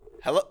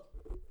Hello?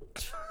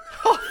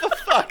 Oh, for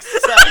fuck's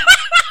sake.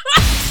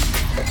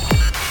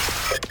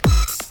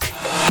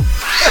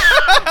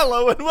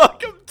 Hello and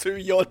welcome to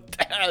Your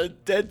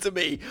Dead to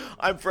Me.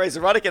 I'm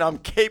Fraser Ruddock and I'm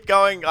keep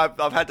going.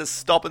 I've had to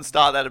stop and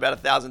start that about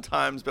 1,000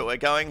 times, but we're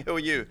going. Who are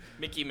you?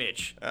 Mickey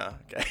Mitch. Oh,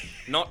 okay.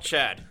 Not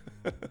Chad.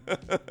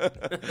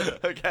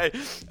 Okay.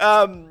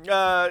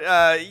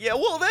 Yeah,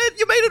 well, then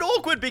you made it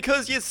awkward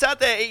because you sat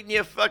there eating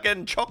your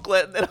fucking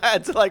chocolate and then I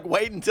had to,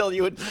 wait until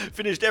you had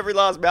finished every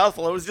last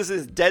mouthful. It was just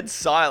this dead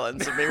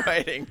silence of me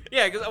waiting.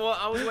 Yeah, because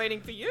I was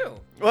waiting for you.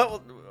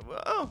 Well,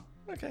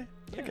 okay.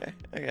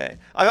 Okay.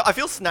 I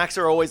feel snacks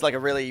are always a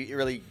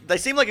really, they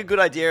seem like a good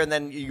idea and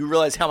then you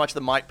realize how much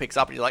the mic picks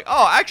up and you're like,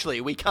 oh,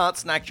 actually, we can't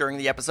snack during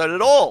the episode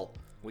at all.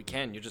 We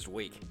can, you're just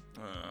weak.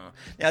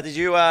 Now, did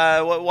you,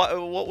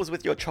 what was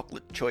with your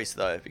chocolate choice,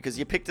 though? Because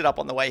you picked it up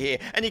on the way here,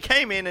 and you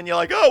came in, and you're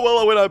like, oh,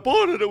 well, when I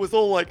bought it, it was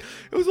all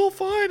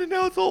fine, and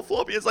now it's all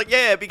floppy. It's like,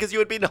 yeah, because you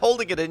had been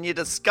holding it in your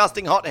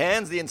disgusting hot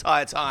hands the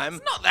entire time.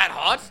 It's not that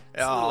hot.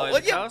 Oh,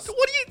 well, yeah,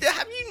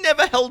 have you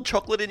never held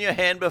chocolate in your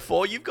hand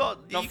before? You got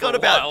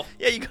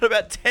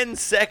about 10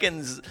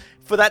 seconds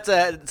for that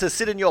to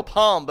sit in your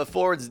palm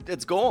before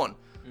it's gone.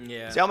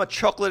 Yeah. See, I'm a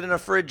chocolate in the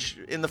fridge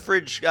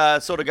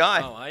sort of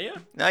guy. Oh, are you?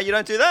 No, you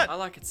don't do that? I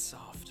like it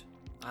soft.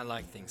 I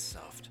like things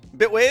soft.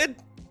 Bit weird?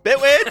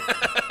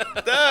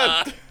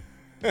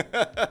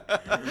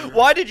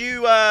 Why did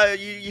you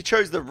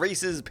chose the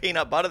Reese's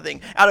peanut butter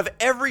thing? Out of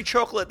every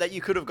chocolate that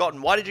you could have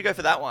gotten, why did you go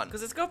for that one?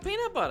 Because it's got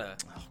peanut butter.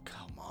 Oh,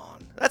 come on.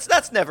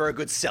 That's never a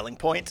good selling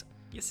point.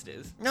 Yes, it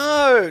is.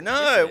 No.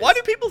 Yes, Why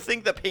do people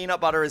think that peanut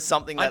butter is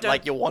something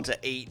that you want to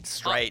eat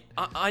straight?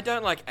 I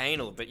don't like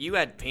anal, but you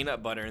had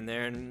peanut butter in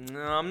there, and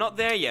I'm not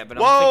there yet, but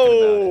I'm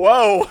thinking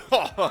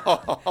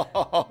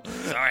about it.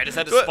 Sorry, I just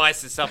had to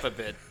spice this up a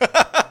bit. I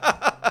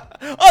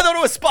thought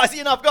it was spicy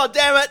enough, god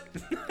damn it!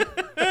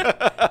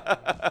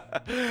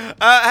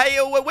 Hey,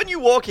 when you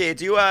walk here,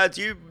 do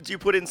you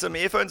put in some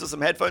earphones or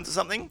some headphones or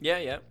something?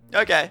 Yeah.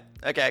 Okay,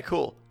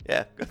 cool.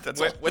 Yeah,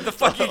 that's where the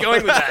fuck are you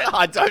going with that?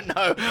 I don't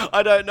know.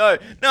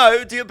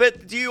 No, do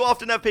you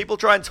often have people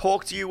try and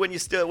talk to you when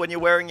you're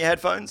wearing your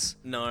headphones?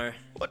 No.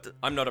 What?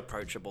 I'm not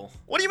approachable.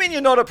 What do you mean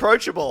you're not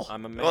approachable?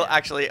 I'm a man. Well,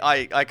 actually,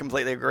 I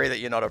completely agree that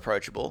you're not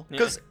approachable.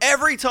 Because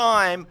every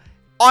time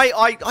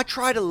I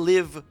try to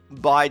live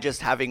by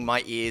just having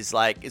my ears,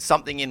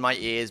 something in my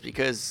ears,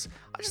 because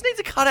I just need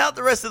to cut out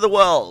the rest of the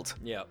world.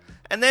 Yeah.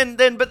 And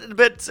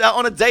but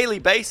on a daily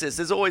basis,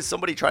 there's always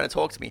somebody trying to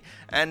talk to me.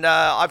 And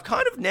I've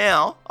gotten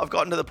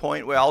to the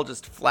point where I'll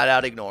just flat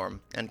out ignore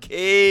them and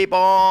keep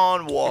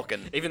on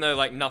walking. Even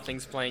though,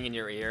 nothing's playing in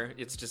your ear,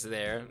 it's just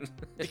there.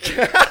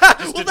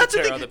 Well, that's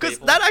the thing, because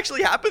that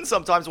actually happens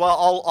sometimes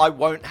while I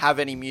won't have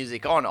any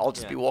music on. I'll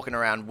just be walking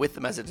around with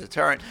them as a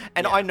deterrent.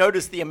 And I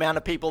notice the amount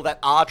of people that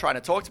are trying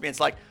to talk to me. It's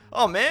like,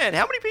 oh man,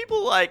 how many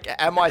people,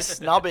 am I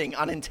snubbing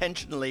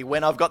unintentionally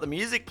when I've got the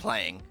music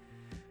playing?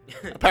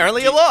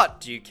 Apparently a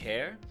lot. Do you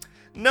care?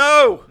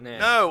 No.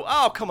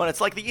 Oh, come on. It's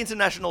like the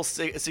international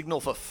signal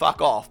for fuck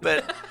off.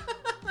 But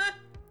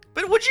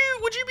but would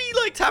you be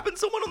tapping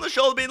someone on the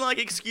shoulder being like,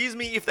 excuse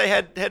me, if they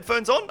had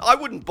headphones on? I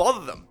wouldn't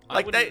bother them.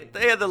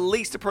 They are the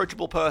least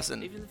approachable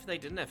person. Even if they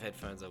didn't have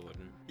headphones, I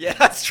wouldn't. Yeah,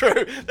 that's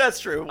true.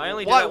 I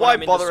only do that when why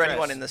I'm in bother distress.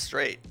 anyone in the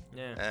street?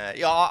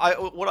 Yeah.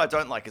 What I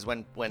don't like is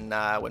when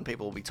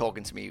people will be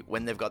talking to me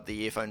when they've got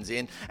the earphones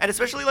in, and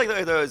especially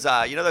those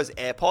those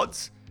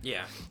AirPods.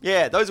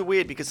 Yeah, those are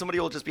weird because somebody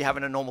will just be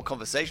having a normal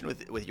conversation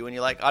with you, and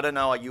you're like, I don't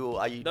know, are you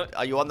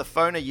on the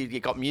phone? Are you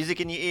got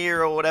music in your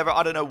ear or whatever?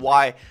 I don't know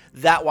why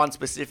that one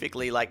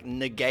specifically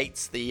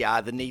negates the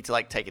need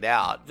to take it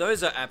out.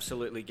 Those are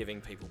absolutely giving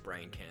people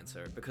brain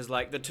cancer because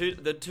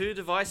the two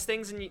device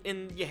things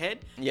in your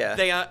head,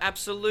 they are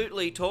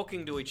absolutely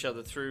talking to each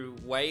other through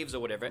waves or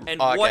whatever. And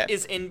what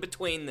is in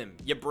between them?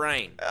 Your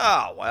brain.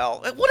 Oh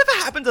well, whatever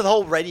happened to the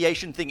whole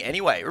radiation thing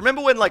anyway?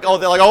 Remember when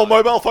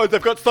mobile phones,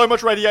 they've got so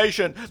much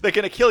radiation. They're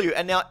going to kill you.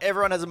 And now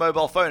everyone has a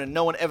mobile phone and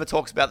no one ever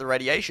talks about the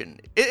radiation.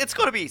 It's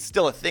got to be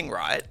still a thing,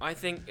 right? I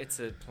think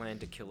it's a plan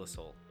to kill us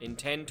all. In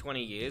 10,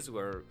 20 years,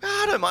 we're...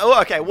 I don't mind. Well,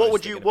 okay, what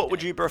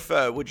would you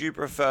prefer? Would you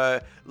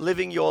prefer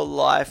living your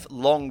life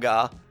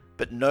longer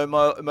but no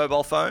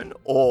mobile phone?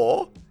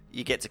 Or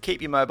you get to keep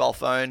your mobile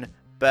phone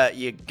but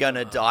you're going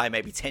to die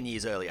maybe 10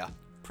 years earlier?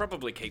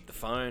 Probably keep the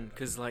phone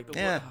because I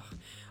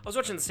was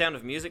watching The Sound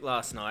of Music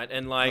last night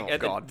and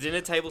at the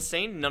dinner table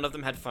scene, none of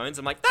them had phones.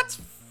 I'm like, that's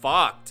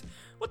fucked.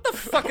 What the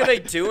fuck are they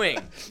doing?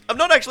 I've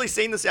not actually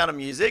seen The Sound of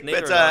Music,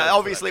 but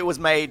obviously it was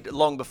made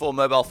long before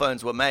mobile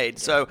phones were made. Yeah.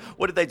 So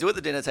what did they do at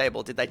the dinner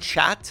table? Did they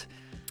chat?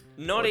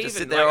 Not even.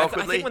 Sit there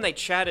awkwardly? I think when they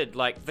chatted,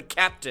 the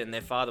captain,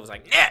 their father was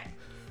like, nah!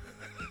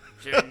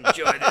 Should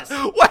enjoy this.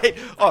 Wait!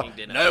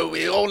 Dinner. No,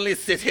 we only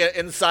sit here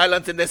in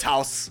silence in this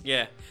house.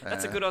 Yeah,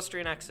 that's a good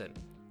Austrian accent.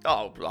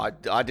 Oh,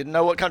 I didn't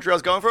know what country I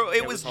was going for.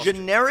 It was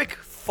generic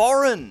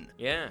foreign.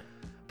 Yeah.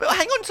 But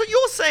hang on, so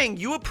you're saying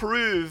you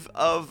approve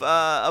of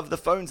the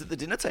phones at the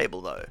dinner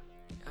table, though?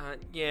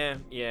 Yeah,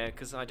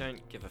 because I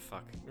don't give a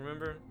fuck.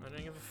 Remember? I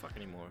don't give a fuck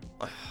anymore.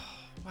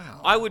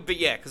 Wow. I would be,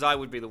 because I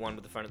would be the one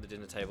with the phone at the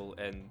dinner table,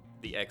 and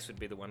the ex would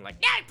be the one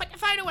like, no, put your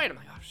phone away. And I'm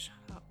like, oh, shut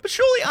up. But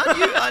surely,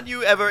 aren't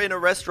you ever in a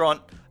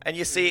restaurant and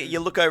you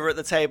look over at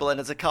the table and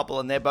it's a couple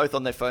and they're both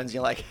on their phones and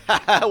you're like,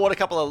 what a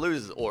couple of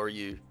losers? Or are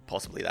you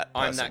possibly that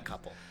person? I'm that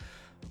couple.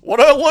 What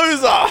a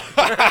loser!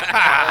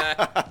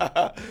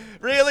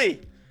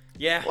 Really?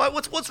 Yeah.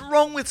 What's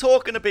wrong with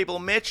talking to people,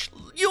 Mitch?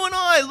 You and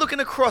I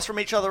looking across from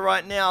each other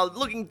right now,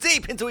 looking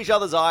deep into each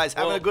other's eyes,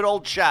 having a good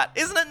old chat.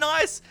 Isn't it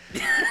nice?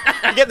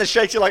 You're getting the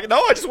shakes. You're like,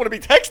 no, I just want to be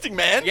texting,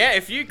 man. Yeah,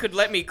 if you could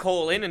let me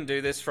call in and do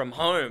this from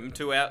home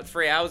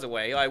 3 hours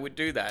away, I would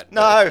do that.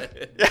 No.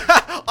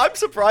 I'm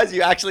surprised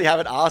you actually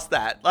haven't asked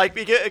that. Like,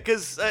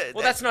 because...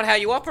 well, that's not how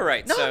you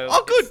operate, no. So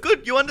Oh,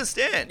 good. You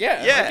understand.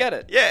 Yeah, I get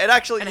it. Yeah, it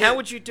actually... And how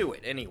would you do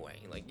it anyway?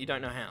 Like, you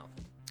don't know how.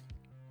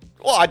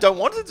 Well, I don't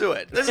want to do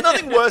it. There's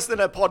nothing worse than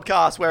a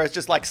podcast where it's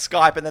just like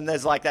Skype and then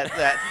there's like that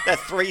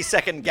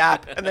 3-second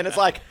gap and then it's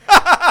like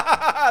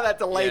that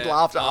delayed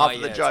laughter after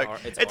the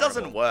joke. It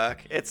doesn't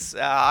work. It's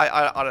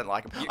I don't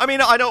like them. I mean,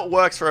 I know it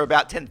works for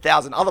about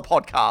 10,000 other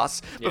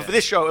podcasts, but for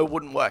this show it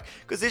wouldn't work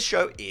because this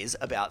show is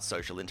about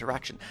social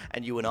interaction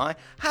and you and I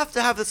have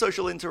to have the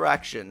social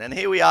interaction. And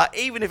here we are,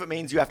 even if it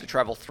means you have to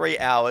travel 3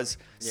 hours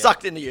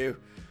sucked into you.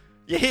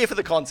 You're here for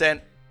the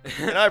content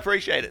and I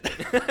appreciate it.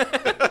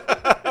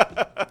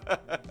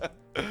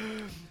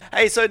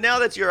 Hey, so now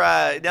that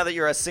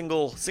you're a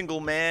single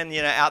man,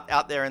 you know,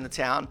 out there in the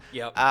town,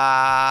 yep.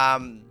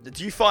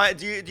 Do you find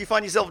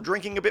yourself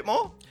drinking a bit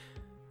more?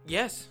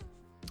 Yes.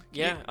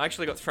 Yeah, I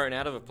actually got thrown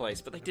out of a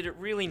place, but they did it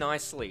really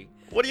nicely.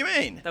 What do you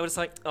mean? They were just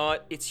like, oh,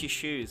 it's your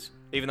shoes,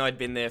 even though I'd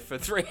been there for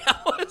 3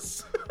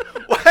 hours.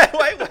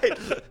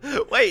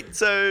 Wait.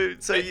 So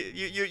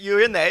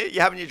you're in there,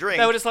 you're having your drink.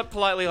 They were just like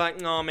politely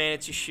like, no, man,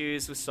 it's your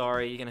shoes. We're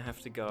sorry. You're gonna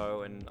have to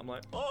go. And I'm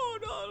like, oh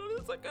no,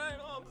 it's okay.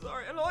 No, I'm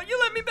sorry. And they're like, you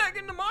let me back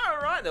in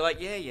tomorrow, right? They're like,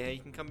 yeah, you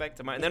can come back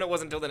tomorrow. And then it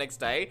wasn't until the next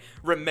day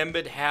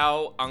remembered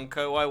how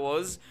unco I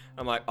was.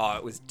 I'm like, oh,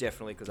 it was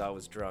definitely because I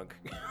was drunk.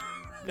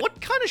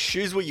 What kind of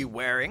shoes were you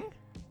wearing?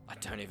 I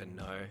don't even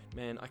know,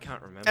 man. I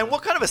can't remember. And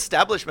what kind of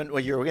establishment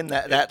were you in?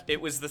 It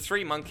was the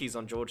Three Monkeys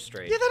on George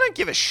Street. Yeah, they don't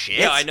give a shit.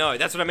 Yeah, I know.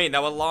 That's what I mean. They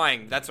were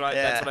lying. That's what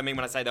I mean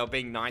when I say they were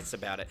being nice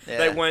about it. Yeah.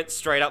 They weren't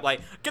straight up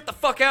like, "Get the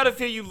fuck out of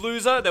here, you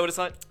loser." They were just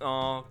like,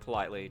 "Oh,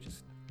 politely,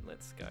 just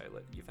let's go.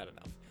 You've had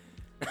enough."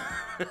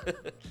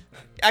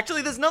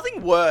 Actually, there's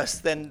nothing worse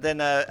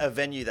than a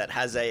venue that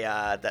has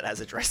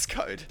a dress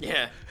code.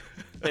 Yeah,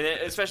 and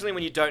especially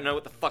when you don't know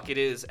what the fuck it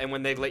is, and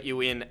when they let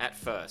you in at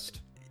first.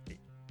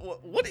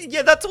 What?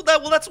 Yeah, that's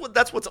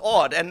what's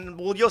odd. And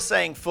well, you're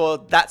saying for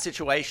that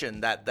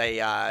situation that they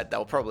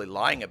were probably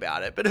lying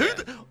about it. But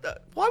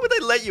why would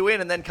they let you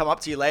in and then come up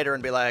to you later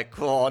and be like,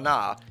 oh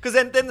nah? Because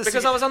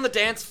I was on the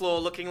dance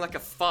floor looking like a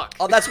fuck.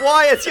 Oh, that's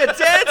why it's your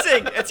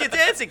dancing. It's your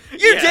dancing.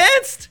 You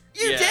danced.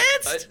 You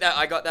danced.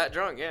 I got that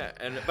drunk. Yeah,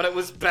 but it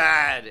was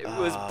bad. It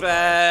was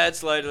bad.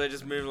 Slowly, they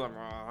just moved like.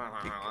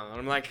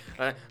 I'm like,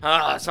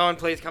 someone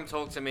please come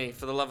talk to me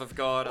for the love of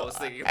God. I was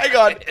thinking. Hang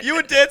on, you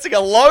were dancing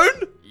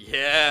alone?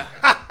 Yeah.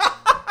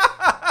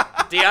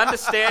 Do you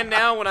understand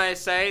now when I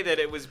say that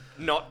it was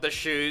not the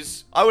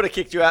shoes? I would have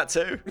kicked you out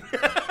too.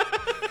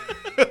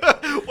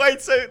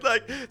 Wait, so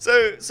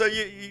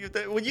you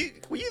were you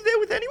there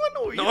with anyone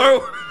or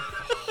no?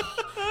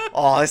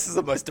 Oh, this is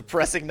the most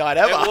depressing night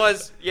ever. It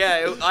was,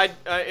 yeah.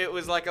 It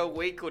was like a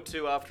week or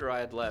two after I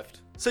had left.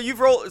 So you've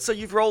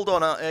rolled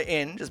on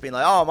in, just been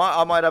like, oh,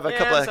 I might have a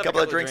couple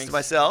of drinks to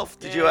myself.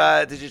 Did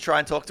you try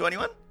and talk to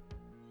anyone?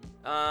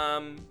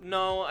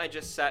 No, I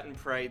just sat and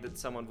prayed that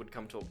someone would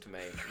come talk to me.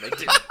 They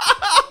didn't.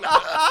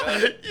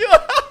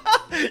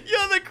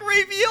 You're the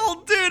creepy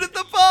old dude at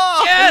the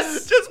bar.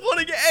 Yes, just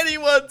wanting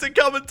anyone to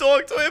come and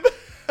talk to him.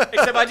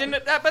 Except I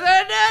didn't. But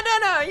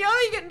no. You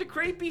only get into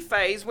creepy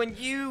phase when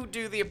you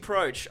do the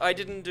approach. I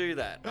didn't do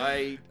that.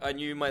 I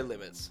knew my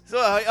limits.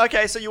 So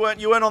okay, so you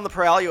weren't on the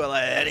prowl. You were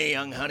like, any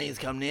young honeys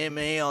come near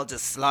me, I'll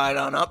just slide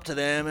on up to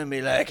them and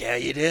be like, how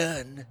you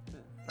doing?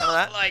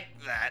 Not like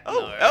that.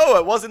 Oh,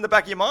 it was in the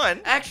back of your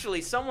mind.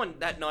 Actually, someone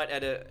that night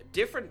at a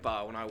different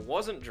bar when I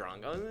wasn't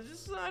drunk,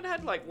 I'd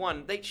had like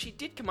one. She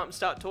did come up and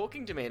start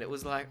talking to me, and it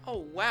was like,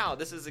 oh wow,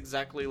 this is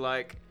exactly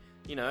like,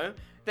 you know.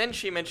 Then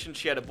she mentioned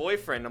she had a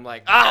boyfriend. I'm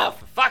like,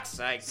 for fuck's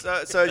sake.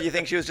 So you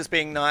think she was just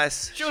being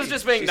nice? She was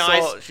just being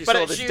nice. She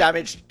saw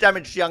this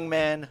damaged young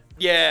man.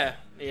 Yeah.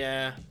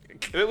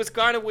 It was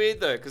kind of weird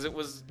though, because it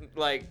was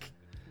like,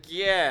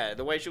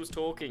 the way she was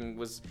talking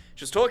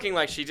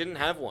like she didn't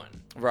have one.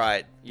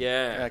 Right.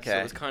 Yeah. Okay. So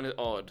it was kind of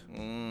odd.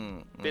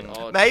 Bit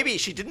odd. Maybe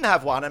she didn't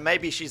have one, and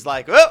maybe she's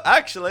like, well,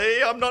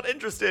 actually, I'm not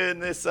interested in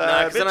this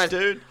bitch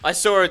dude. I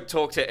saw her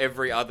talk to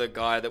every other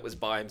guy that was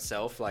by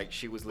himself. Like,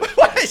 she was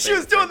literally... Wait, she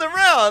was doing the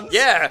rounds?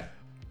 Yeah.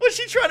 Was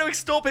she trying to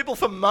extort people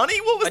for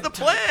money? What was the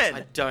plan?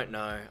 I don't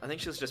know. I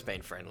think she was just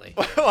being friendly.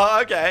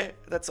 Well, okay.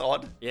 That's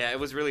odd. Yeah, it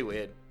was really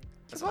weird.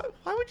 So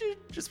why would you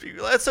just be...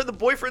 So the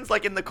boyfriend's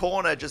like in the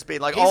corner just being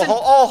like,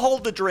 I'll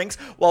hold the drinks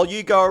while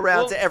you go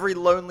around to every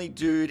lonely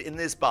dude in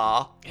this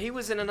bar. He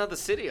was in another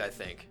city, I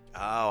think.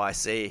 Oh, I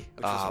see.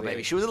 Which was weird.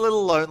 Maybe she was a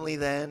little lonely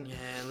then.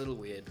 Yeah, a little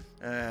weird.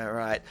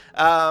 Right.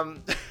 So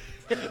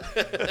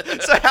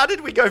how did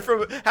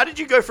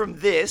you go from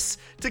this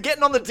to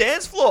getting on the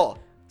dance floor?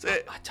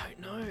 I don't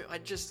know.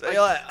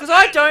 Because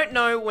I don't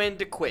know when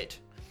to quit.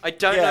 I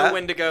don't know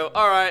when to go.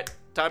 All right,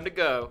 time to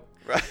go.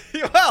 Right.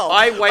 Well,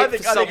 I wait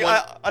for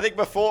someone. I think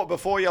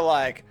before you're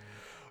like,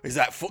 is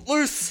that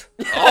Footloose?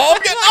 Oh,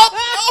 I'm getting up.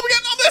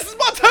 This is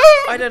my tune.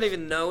 I don't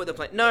even know what they're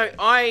playing. No,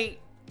 I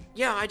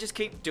just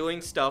keep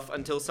doing stuff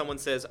until someone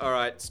says, all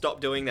right,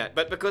 stop doing that.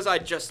 But because I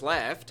just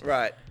left,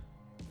 right,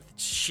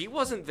 she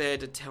wasn't there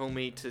to tell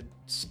me to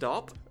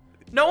stop.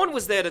 No one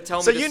was there to tell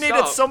me to stop. So you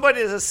needed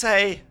somebody to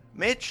say,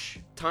 Mitch,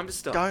 time to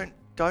stop.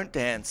 Don't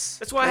dance.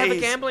 That's why I have a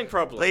gambling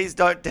problem. Please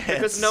don't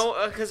dance.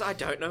 Because I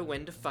don't know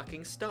when to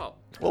fucking stop.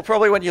 Well,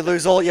 probably when you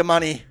lose all your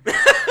money.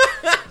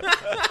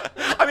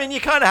 I mean, you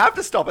kind of have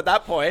to stop at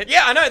that point.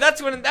 Yeah, I know.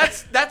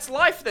 That's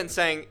life then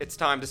saying it's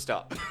time to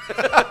stop.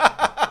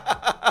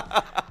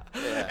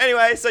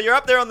 Anyway, so you're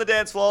up there on the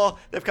dance floor.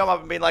 They've come up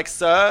and been like,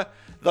 sir,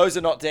 those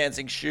are not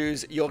dancing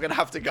shoes. You're going to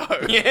have to go.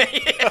 Yeah.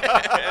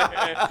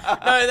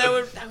 No, they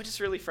were just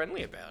really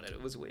friendly about it.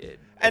 It was weird.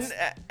 And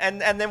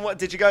then what?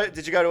 Did you go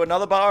to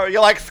another bar? Or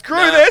you're like, screw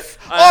this.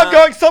 I'm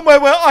going somewhere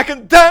where I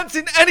can dance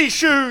in any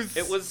shoes.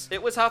 It was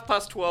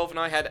 12:30 and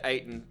I had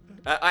 8 and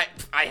I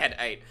had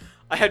 8.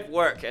 I had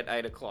work at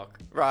 8 o'clock.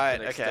 Right.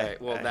 The next day.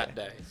 Well, that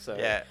day. So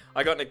yeah.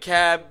 I got in a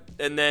cab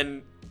and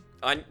then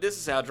this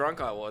is how drunk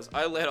I was.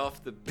 I let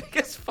off the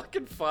biggest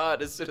fucking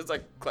fart as soon as I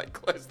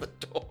closed the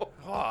door.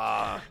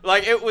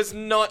 Like, it was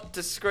not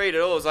discreet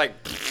at all. It was like...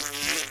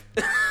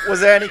 Was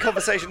there any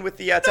conversation with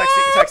the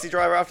taxi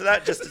driver after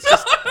that? Just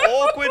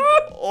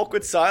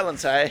awkward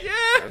silence, hey?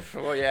 Yeah.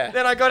 Oh, yeah.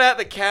 Then I got out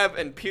the cab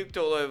and puked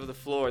all over the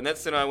floor, and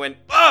that's when I went,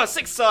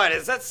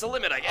 6-siders, that's the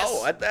limit, I guess.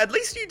 Oh, at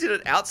least you did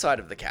it outside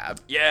of the cab.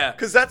 Yeah.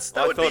 Because I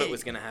thought it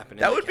was going to happen.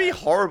 That would be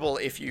horrible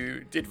if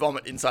you did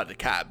vomit inside the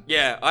cab.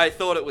 Yeah, I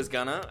thought it was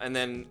gonna, and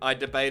then I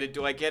debated,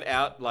 do I get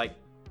out like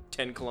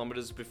 10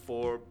 kilometers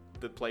before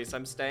the place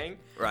I'm staying?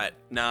 Right.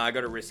 Nah, I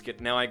gotta risk it.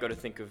 Now I gotta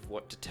think of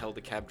what to tell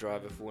the cab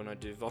driver for when I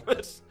do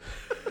vomit.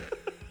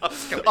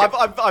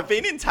 I've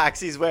been in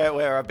taxis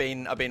where I've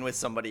been with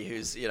somebody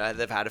who's,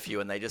 they've had a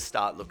few and they just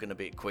start looking a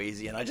bit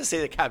queasy, and I just see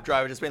the cab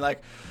driver just being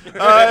like,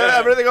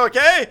 everything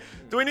okay?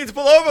 Do we need to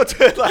pull over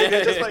to it?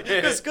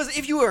 Because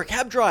if you were a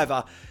cab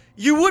driver,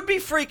 you would be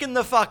freaking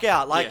the fuck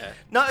out.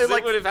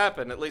 It would have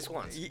happened at least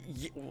once.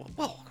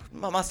 Well, it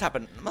must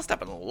happen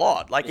a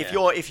lot. Like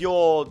if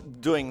you're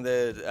doing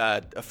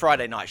a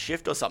Friday night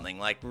shift or something,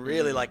 like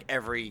really like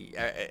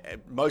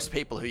most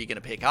people who you're going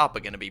to pick up are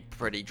going to be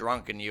pretty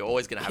drunk, and you're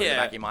always going to have in the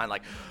back of your mind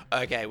like,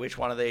 okay, which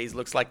one of these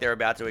looks like they're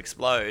about to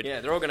explode?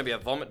 Yeah, they're all going to be a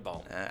vomit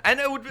bomb.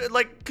 And it would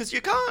because you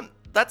can't.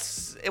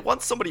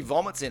 Once somebody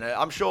vomits in it,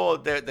 I'm sure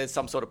there's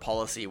some sort of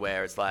policy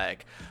where it's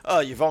like, oh,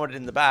 you vomited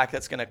in the back,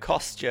 that's going to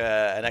cost you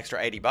an extra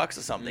 $80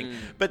 or something.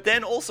 But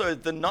then also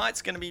the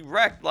night's going to be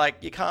wrecked. Like,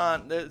 you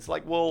can't, it's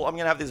like, well, I'm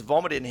going to have this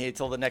vomit in here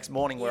till the next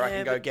morning where I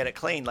can go get it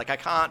clean. Like, I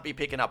can't be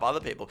picking up other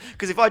people.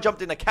 Because if I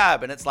jumped in a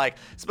cab and it's like,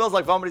 smells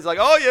like vomit, he's like,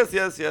 oh,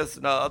 yes,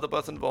 no, other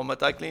person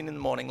vomit, I clean in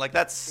the morning. Like,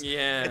 that's, you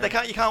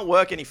can't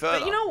work any further.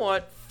 But you know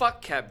what?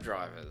 Fuck cab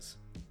drivers.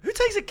 Who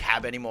takes a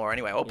cab anymore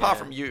anyway? Well, apart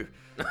from you.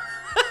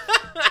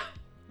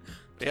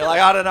 You're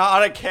like, I don't know, I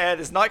don't care.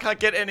 This night can't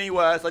get any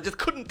worse. I just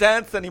couldn't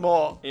dance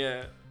anymore.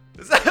 Yeah.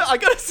 I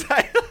gotta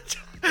say,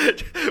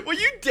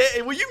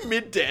 were you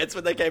mid-dance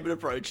when they came and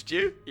approached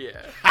you?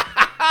 Yeah.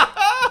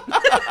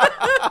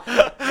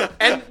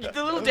 And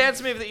the little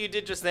dance move that you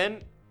did just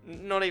then,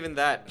 not even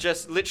that.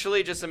 Just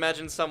literally just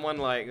imagine someone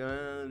like,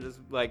 just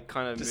like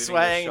kind of just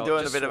swaying,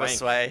 doing a bit of a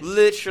sway.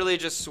 Literally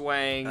just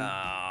swaying.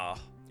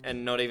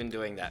 And not even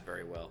doing that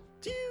very well.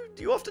 Do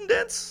you often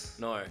dance?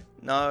 No.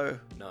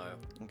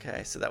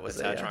 Okay, so that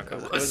was how drunk I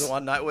was. It was a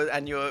one night.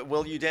 And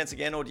will you dance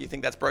again, or do you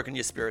think that's broken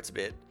your spirits a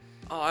bit?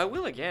 Oh, I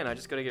will again. I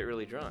just got to get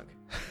really drunk.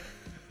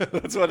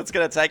 That's what it's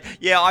going to take.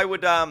 Yeah, I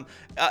would.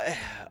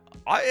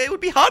 It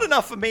would be hard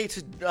enough for me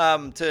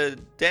to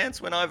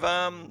dance when I've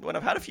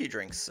had a few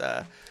drinks,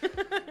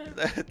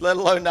 let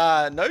alone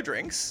no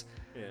drinks.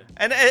 Yeah.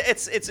 And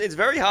it's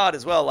very hard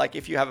as well. Like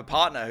if you have a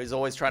partner who's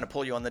always trying to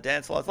pull you on the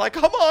dance floor, it's like,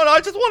 come on, I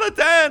just want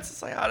to dance.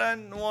 It's like, I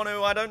don't want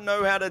to. I don't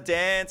know how to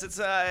dance. It's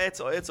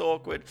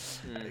awkward.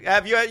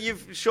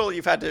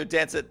 You've had to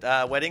dance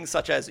at weddings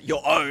such as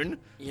your own.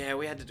 Yeah,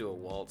 we had to do a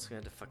waltz. We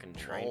had to fucking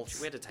train. Waltz.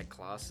 We had to take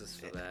classes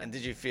for that. And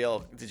did you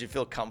feel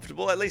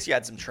comfortable? At least you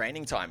had some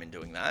training time in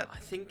doing that. I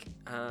think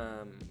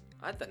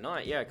at that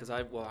night, yeah, because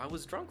I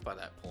was drunk by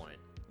that point.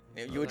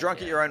 You were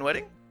drunk at your own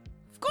wedding?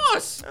 Of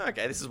course.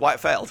 Okay, this is why it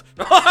failed.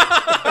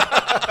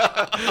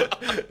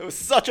 It was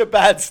such a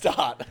bad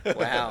start.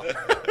 Wow.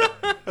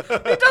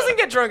 Who doesn't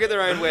get drunk at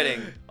their own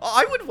wedding?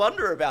 I would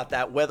wonder about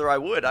that, whether I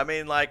would. I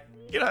mean, like,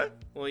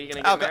 Well, Well, are you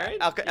going to get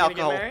married?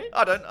 Alcohol.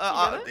 I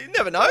don't. You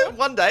never know.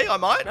 One day I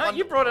might. No,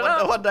 you brought it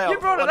up. One day you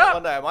brought it up.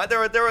 One day I might.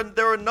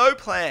 There are no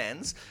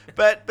plans,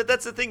 but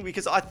that's the thing,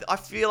 because I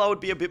feel I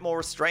would be a bit more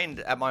restrained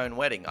at my own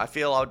wedding. I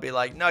feel I would be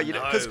like, no, you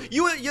don't, because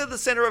you're the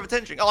center of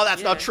attention. Oh,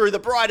 that's not true. The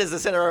bride is the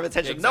center of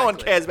attention. Exactly. No one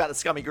cares about the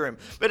scummy groom.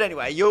 But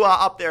anyway, you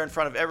are up there in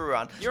front of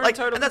everyone. You're in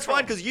total and that's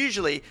fine, because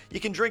usually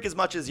you can drink as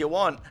much as you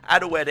want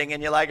at a wedding,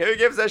 and you're like, who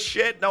gives a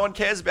shit? No one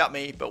cares about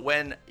me. But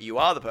when you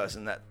are the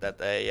person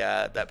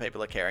that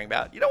people are caring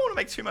about, you don't want to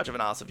make too much of an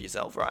ass of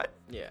yourself, right?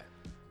 Yeah.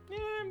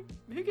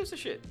 Who gives a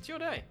shit? It's your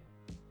day.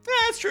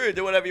 Yeah, it's true.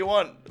 Do whatever you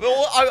want.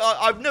 Well,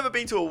 I've never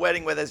been to a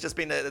wedding where there's just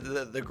been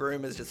the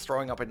groom is just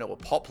throwing up into a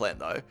pot plant,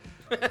 though.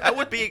 That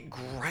would be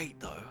great,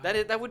 though.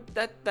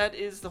 That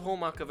is the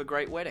hallmark of a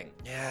great wedding.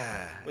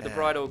 Yeah. Where the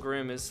bride or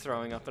groom is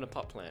throwing up in a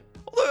pot plant.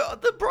 Although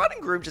the bride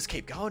and groom just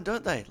keep going,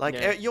 don't they?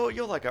 Like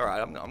you're like, all right,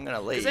 I'm gonna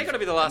leave. Because they're gonna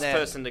be the last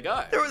person to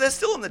go. They're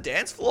still on the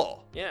dance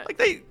floor. Yeah.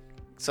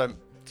 So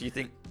do you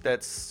think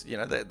that's,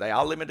 they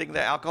are limiting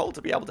their alcohol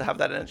to be able to have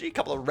that energy? A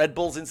couple of Red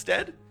Bulls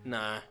instead?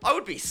 Nah. I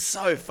would be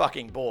so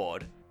fucking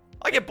bored.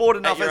 I get bored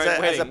enough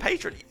as a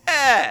patron.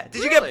 Yeah.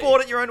 Did you get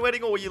bored at your own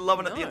wedding, or were you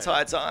loving it the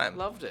entire time?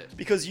 Loved it.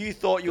 Because you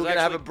thought you were going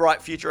to have a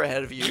bright future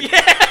ahead of you. Yeah.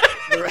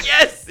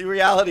 Yes. The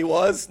reality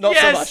was not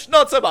so much.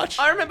 Not so much.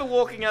 I remember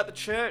walking out the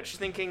church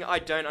thinking, I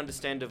don't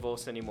understand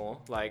divorce anymore.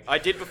 Like, I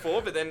did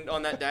before, but then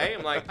on that day,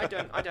 I'm like, I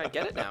don't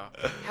get it now.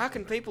 How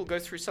can people go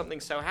through something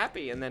so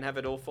happy and then have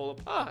it all fall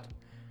apart?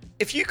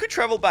 If you could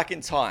travel back in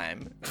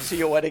time to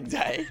your wedding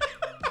day,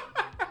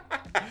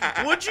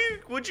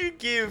 would you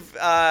give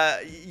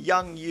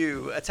young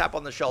you a tap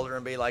on the shoulder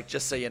and be like,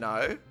 just so you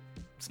know,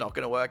 it's not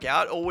going to work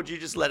out, or would you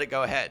just let it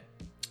go ahead?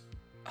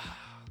 I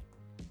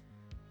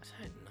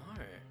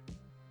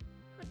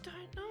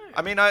don't know.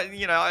 I mean,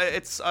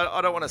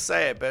 I don't want to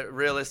say it, but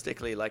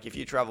realistically, like, if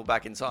you travel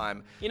back in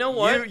time, you know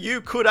what?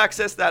 You could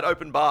access that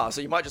open bar, so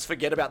you might just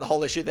forget about the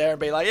whole issue there and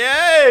be like,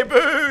 yay,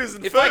 booze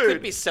and food. If I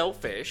could be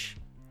selfish,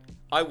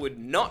 I would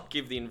not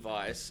give the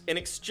advice in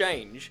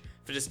exchange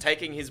for just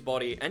taking his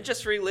body and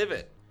just relive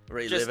it.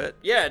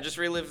 Yeah, just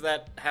relive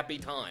that happy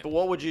time. But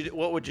what would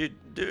you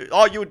do?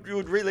 Oh, you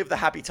would relive the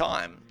happy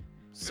time.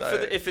 So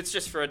if it's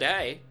just for a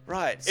day,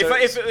 right? So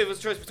if it was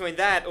a choice between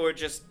that or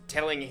just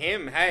telling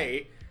him,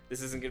 hey,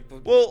 this isn't good.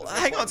 Well,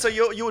 hang on. So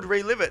you would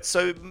relive it.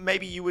 So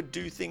maybe you would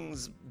do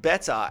things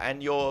better,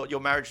 and your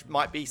marriage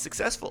might be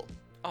successful.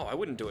 Oh, I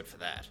wouldn't do it for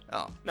that.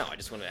 Oh. No, I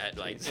just want to,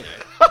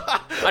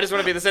 I just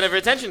want to be the center of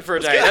attention for a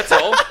day, that's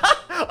all.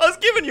 I was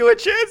giving you a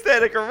chance there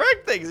to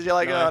correct things, and you're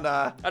like, oh,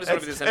 no. I just want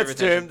to be the center of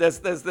attention.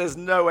 Doomed. There's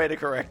no way to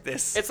correct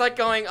this. It's like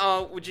going,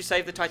 oh, would you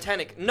save the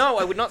Titanic? No,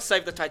 I would not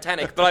save the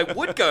Titanic, but I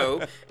would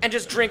go and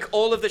just drink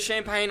all of the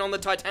champagne on the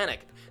Titanic.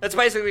 That's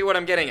basically what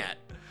I'm getting at.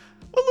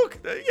 Well,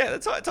 look,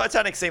 the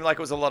Titanic seemed like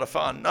it was a lot of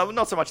fun. No,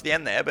 not so much the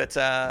end there, but...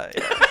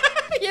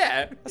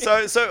 Yeah.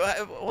 So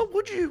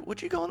would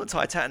you go on the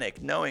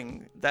Titanic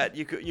knowing that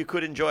you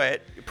could enjoy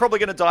it? You're probably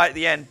going to die at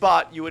the end,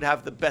 but you would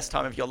have the best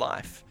time of your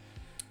life.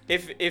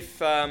 If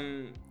I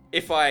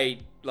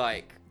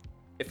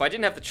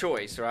didn't have the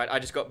choice, right? I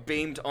just got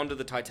beamed onto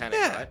the Titanic,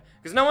 right?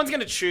 Because no one's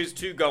going to choose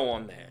to go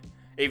on there,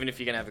 even if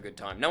you're going to have a good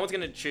time. No one's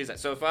going to choose that.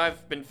 So if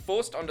I've been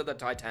forced onto the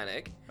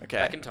Titanic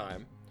back in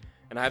time,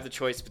 and I have the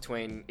choice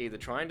between either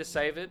trying to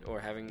save it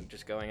or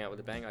just going out with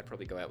a bang, I'd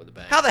probably go out with a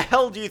bang. How the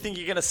hell do you think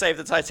you're going to save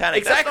the Titanic?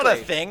 Exactly. That's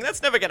not a thing.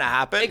 That's never going to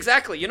happen.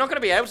 Exactly. You're not going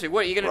to be able to.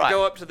 What, you're going to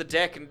go up to the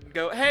deck and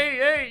go,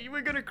 hey,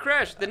 we're going to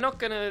crash. They're not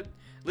going to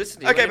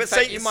listen to you. Okay, but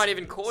say you might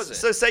even cause it.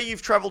 So say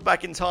you've traveled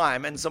back in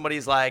time and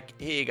somebody's like,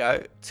 here you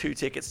go, 2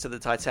 tickets to the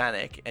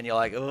Titanic. And you're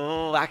like,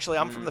 oh, actually,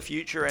 I'm from the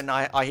future and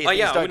I hear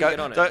things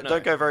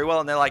don't go very well.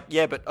 And they're like,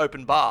 yeah, but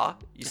open bar.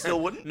 You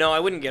still wouldn't? No, I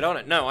wouldn't get on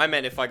it. No, I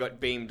meant if I got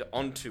beamed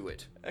onto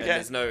it. Okay. And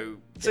there's no...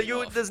 So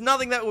there's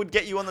nothing that would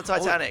get you on the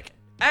Titanic?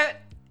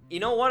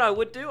 You know what I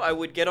would do? I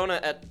would get on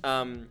it at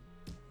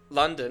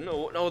London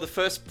or the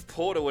first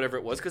port or whatever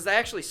it was, because they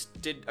actually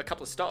did a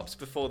couple of stops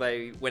before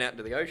they went out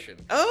into the ocean.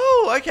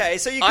 Oh, okay.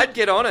 So I'd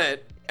get on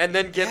it and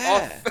then get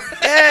off.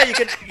 Yeah, you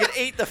could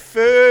eat the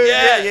food.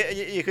 Yeah,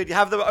 you could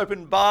have the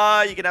open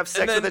bar. You could have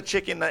sex with a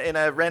chick in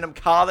a random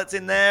car that's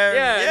in there.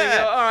 Yeah. And then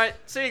go, all right,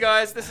 see you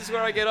guys. This is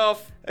where I get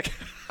off.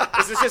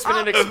 This has just been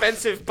an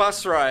expensive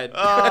bus ride.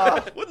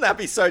 Wouldn't that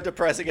be so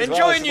depressing as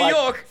well? Enjoy New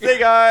York. See,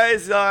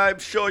 guys, I'm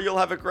sure you'll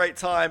have a great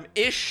time.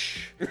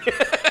 Ish.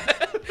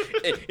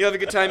 You'll have a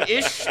good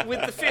time-ish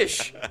with the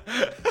fish.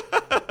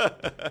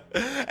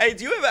 Hey,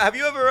 have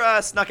you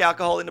ever snuck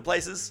alcohol into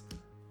places?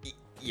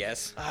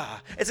 Yes.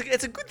 It's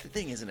a good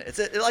thing, isn't it? It's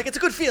a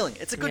good feeling.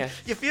 It's a good. Yeah.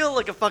 You feel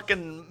like a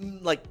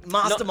fucking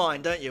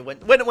mastermind, don't you?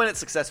 When it's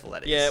successful,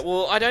 that is. Yeah.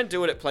 Well, I don't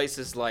do it at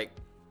places like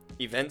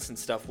events and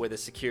stuff where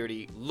there's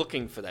security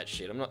looking for that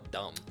shit. I'm not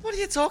dumb. What are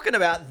you talking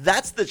about?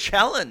 That's the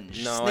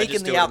challenge. No,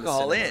 sneaking the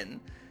alcohol in.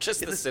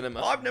 Just the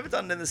cinema. I've never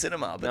done it in the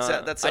cinema,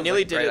 but that sounds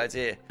like a great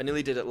idea. I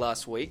nearly did it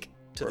last week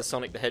to the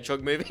Sonic the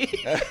Hedgehog movie.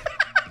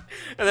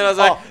 And then I was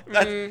like,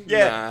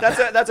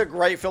 that's a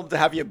great film to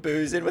have your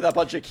booze in with a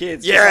bunch of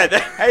kids. Yeah.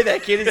 Like, hey there,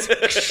 kiddies.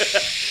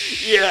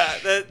 Yeah,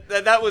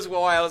 that was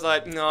why I was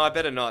like, no, I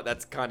better not.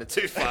 That's kind of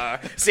too far.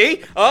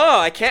 See? Oh,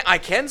 I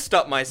can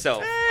stop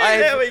myself. Hey,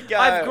 there we go.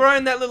 I've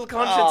grown that little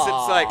conscience.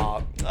 It's like,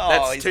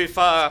 that's too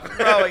far.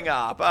 Growing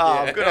up.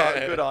 Oh, yeah.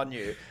 good on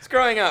you. It's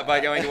growing up by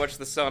going to watch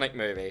the Sonic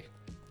movie.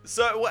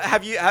 So,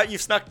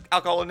 you've snuck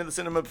alcohol into the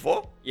cinema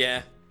before?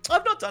 Yeah.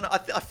 I've not done it.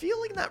 I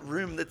feel in that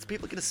room that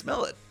people are going to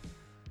smell it.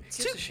 It's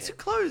too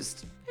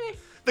closed.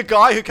 The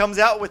guy who comes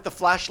out with the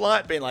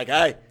flashlight being like,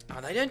 hey.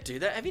 Oh, they don't do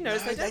that. Have you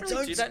noticed they don't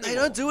do that anymore? They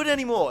don't do it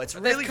anymore. It's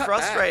really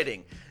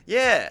frustrating. Back.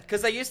 Yeah.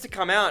 Because they used to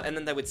come out and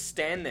then they would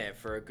stand there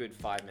for a good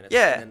 5 minutes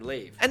and then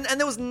leave. And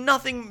there was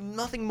nothing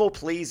more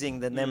pleasing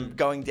than them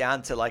going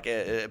down to like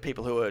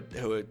people who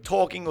are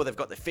talking or they've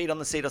got their feet on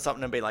the seat or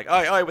something and be like,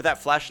 oh, with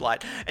that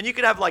flashlight. And you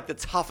could have like the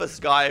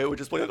toughest guy who would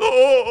just be like,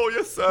 oh,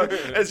 yes, sir.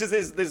 And it's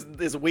just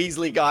this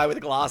Weasley guy with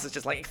glasses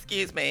just like,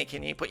 excuse me,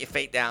 can you put your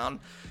feet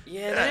down?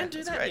 Yeah, they don't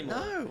do that anymore.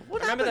 No. I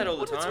remember that all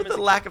the time. What's with the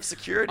lack of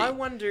security? I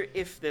wonder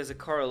if there's a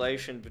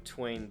correlation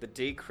between the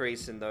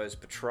decrease in those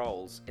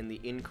patrols and the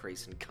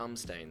increase in cum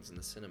stains in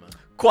the cinema.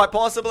 Quite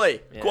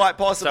possibly. Yeah. Quite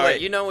possibly. Sorry,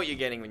 you know what you're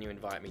getting when you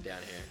invite me down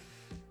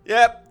here.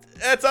 Yep.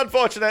 It's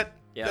unfortunate.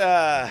 Yep.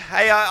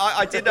 Hey,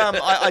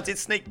 I did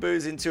sneak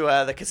booze into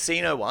the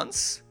casino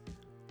once.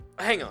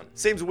 Hang on.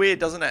 Seems weird,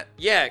 doesn't it?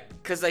 Yeah,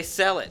 because they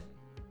sell it.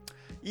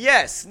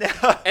 Yes.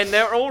 And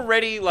they're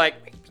already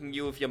like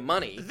you with your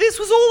money. This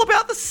was all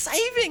about the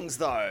savings,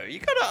 though. You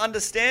got to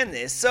understand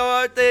this.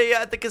 So at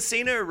the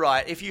casino,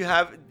 right? If you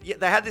have,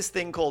 they had this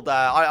thing called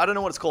I don't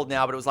know what it's called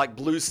now, but it was like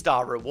Blue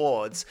Star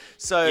Rewards.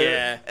 So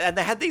and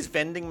they had these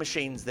vending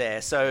machines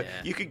there, so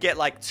you could get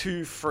like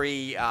 2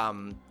 free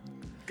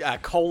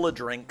cola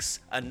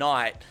drinks a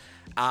night.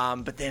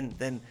 But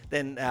then,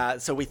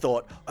 so we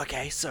thought,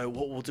 okay, so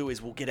what we'll do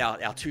is we'll get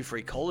our 2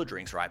 free cola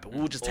drinks, right? But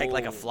we'll just take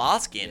like a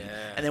flask in,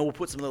 and then we'll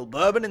put some little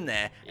bourbon in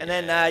there, and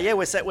then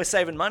we're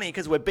saving money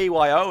because we're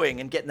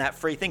BYOing and getting that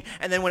free thing.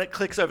 And then when it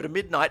clicks over to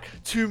midnight,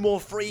 2 more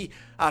free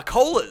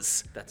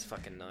colas. That's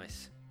fucking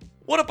nice.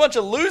 What a bunch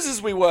of losers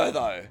we were,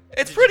 though.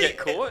 It's Did pretty. You get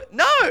caught?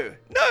 No,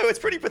 it's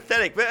pretty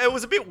pathetic. But it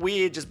was a bit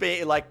weird, just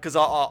being like, because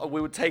we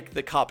would take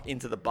the cup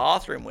into the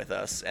bathroom with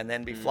us, and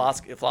then be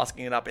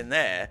flasking it up in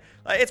there.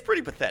 Like, it's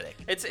pretty pathetic.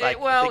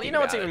 Well, you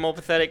know what's even more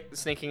pathetic?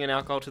 Sneaking in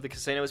alcohol to the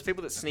casino is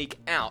people that sneak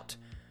out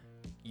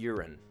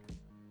urine.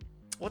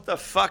 What the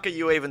fuck are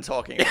you even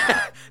talking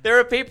about? There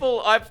are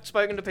people. I've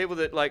spoken to people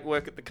that like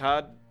work at the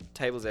card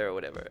tables there or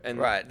whatever, and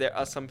there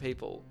are some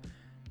people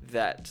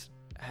that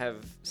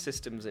have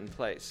systems in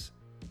place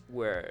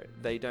where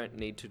they don't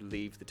need to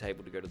leave the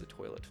table to go to the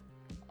toilet.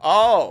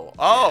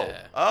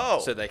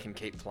 So they can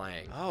keep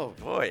playing. Oh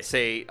boy!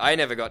 See, I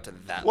never got to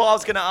that. Well, I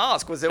was going to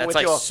ask, was it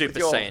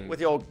with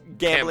your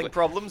gambling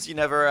problems? You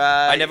never.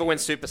 I never went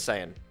Super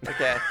Saiyan.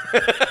 Okay.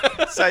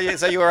 so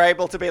you were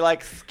able to be like,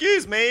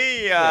 excuse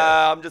me,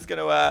 I'm just going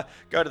to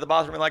go to the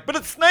bathroom and like, but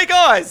it's Snake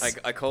Eyes.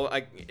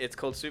 It's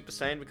called Super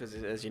Saiyan because,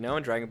 as you know,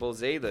 in Dragon Ball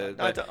Z,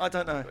 I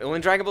don't know. Well,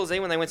 in Dragon Ball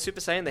Z, when they went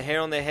Super Saiyan, the hair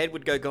on their head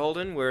would go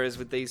golden, whereas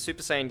with these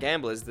Super Saiyan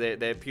gamblers,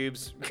 their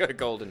pubes go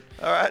golden.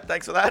 All right,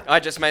 thanks for that. I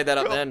just made that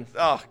up then.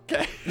 Oh,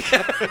 okay.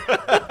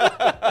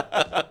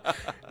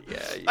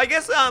 I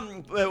guess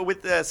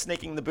with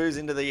sneaking the booze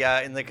into the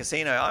in the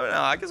casino, I don't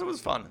know. I guess it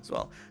was fun as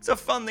well. It's a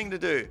fun thing to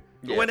do.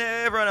 Yeah. When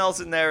everyone else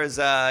in there is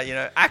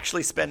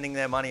actually spending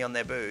their money on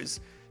their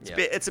booze,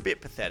 it's a bit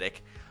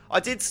pathetic. I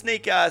did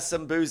sneak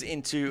some booze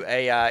into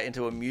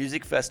a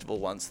music festival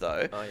once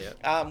though. Oh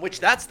yeah.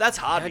 Which that's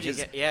hard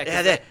because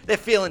they're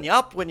feeling you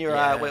up when you're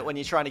when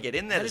you're trying to get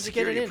in there. The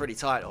security are pretty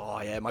tight. Oh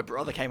yeah, my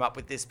brother came up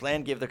with this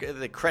plan. Give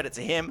the credit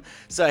to him.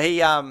 So he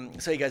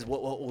goes,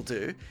 what we'll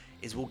do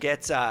is we'll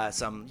get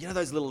some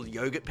those little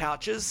yogurt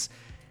pouches.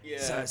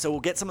 Yeah. So we'll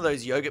get some of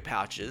those yogurt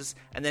pouches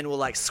and then we'll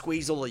like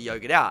squeeze all the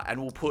yogurt out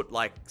and we'll put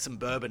like some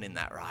bourbon in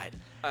that, right?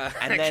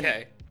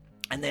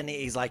 And then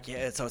he's like,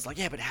 so it's like,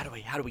 but how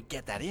do we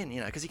get that in?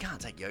 Because he can't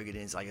take yogurt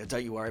in. He's like,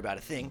 don't you worry about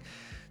a thing.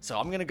 So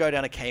I'm going to go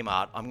down to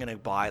Kmart. I'm going to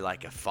buy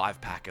like a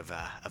 5-pack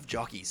of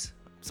Jockeys,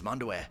 some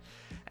underwear.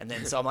 And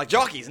then so I'm like,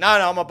 Jockeys? No,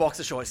 I'm a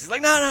boxer shorts. He's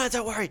like, no,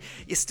 don't worry.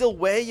 You still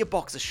wear your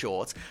boxer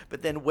shorts,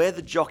 but then wear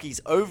the Jockeys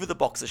over the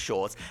boxer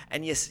shorts,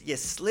 and you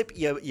slip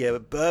your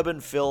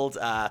bourbon-filled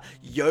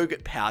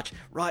yogurt pouch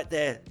right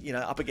there,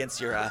 up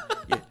against your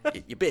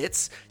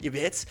bits,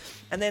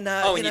 and then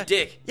your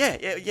dick.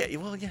 Yeah.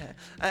 Well, yeah.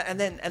 And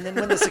then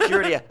when the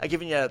security are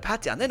giving you a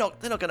pat down, they're not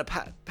going to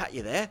pat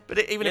you there. But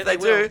even if they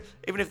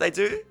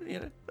do,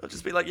 they'll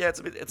just be like, it's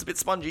a bit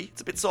spongy,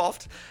 it's a bit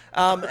soft,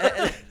 and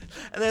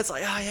then it's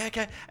like, oh yeah,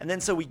 okay. And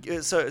then so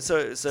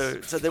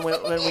then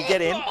when we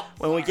get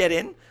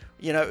in,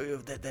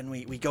 then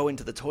we go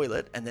into the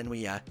toilet and then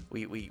we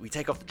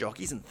take off the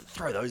Jockeys and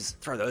throw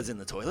those in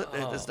the toilet.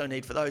 Oh. There's no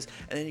need for those.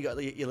 And then you got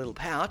your little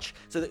pouch,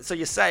 so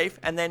you're safe.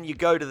 And then you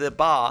go to the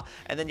bar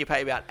and then you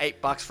pay about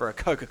 $8 for a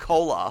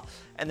Coca-Cola,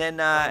 and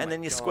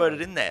then you squirt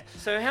it in there.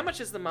 So how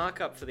much is the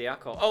markup for the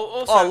alcohol? Oh,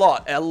 also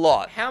a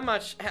lot. How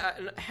much?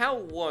 How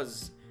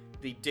was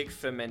the dick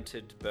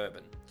fermented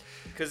bourbon.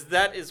 Because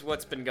that is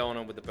what's been going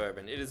on with the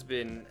bourbon. It has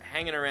been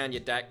hanging around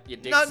your dick.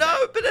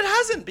 No, but it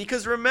hasn't.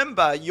 Because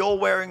remember, you're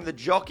wearing the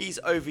jockeys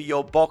over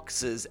your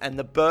boxers, and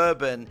the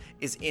bourbon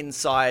is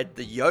inside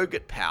the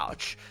yogurt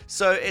pouch.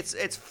 So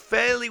it's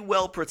fairly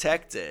well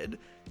protected.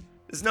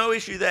 There's no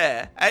issue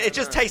there. It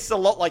just tastes a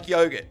lot like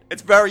yogurt.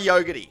 It's very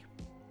yogurty.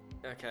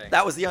 Okay.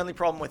 That was the only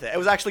problem with it. It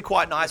was actually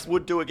quite nice.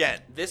 Would do again.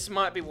 This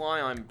might be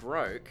why I'm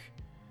broke,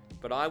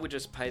 but I would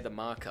just pay the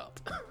markup.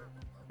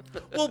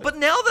 Well, but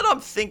now that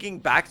I'm thinking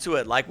back to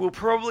it, like, we're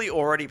probably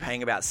already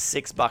paying about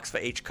 $6 for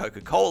each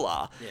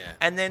Coca-Cola. Yeah.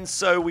 And then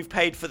so we've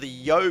paid for the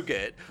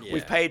yogurt. Yeah.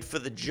 We've paid for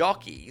the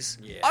jockeys.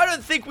 Yeah. I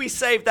don't think we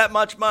saved that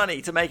much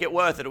money to make it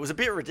worth it. It was a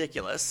bit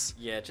ridiculous.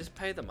 Yeah, just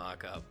pay the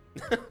markup.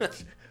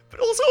 But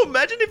also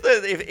imagine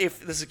if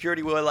the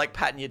security were like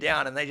patting you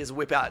down and they just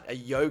whip out a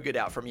yogurt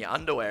out from your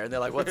underwear and they're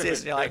like, "What's this?"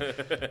 And you're like,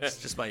 "It's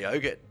just my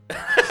yogurt."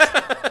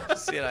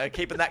 Just,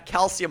 keeping that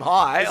calcium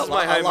high. I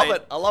love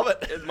it. I love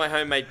it. It's my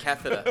homemade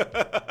catheter.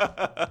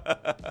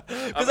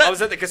 I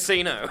was at the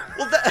casino.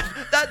 Well,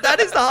 that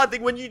is the hard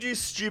thing when you do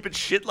stupid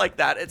shit like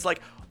that. It's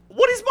like,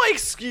 what is my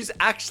excuse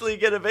actually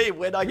going to be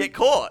when I get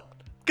caught?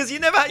 Because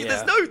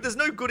there's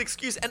no good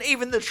excuse, and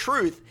even the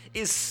truth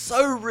is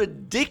so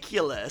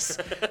ridiculous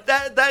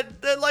that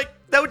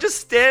they would just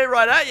stare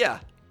right at you.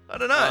 I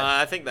don't know.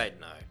 I think they'd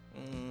know.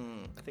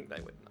 I think they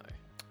would know.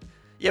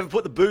 You ever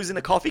put the booze in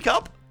a coffee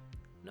cup?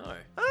 No.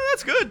 Oh,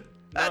 that's good.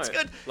 That's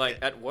good. Like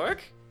at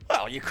work?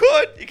 Well, you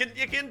could. You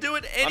can do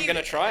it anywhere. I'm going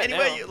to try it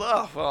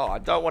now. I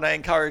don't want to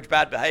encourage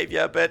bad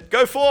behavior, but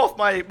go forth,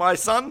 my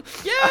son.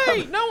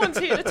 Yay! No one's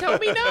here to tell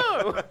me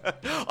no.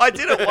 I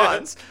did it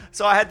once.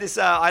 So I had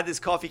this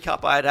coffee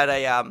cup. I had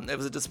it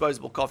was a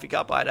disposable coffee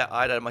cup.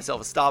 I had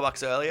myself a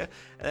Starbucks earlier,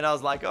 and then I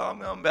was like,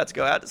 I'm about to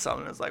go out to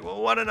something. I was like,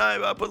 well, why don't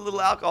I put a little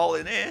alcohol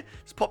in there?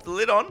 Just pop the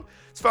lid on.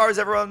 As far as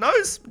everyone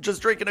knows,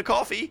 just drinking a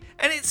coffee,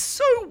 and it's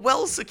so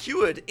well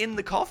secured in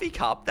the coffee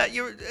cup that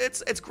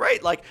it's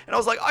great. Like, and I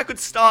was like, I could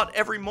start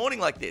every morning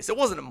like this. It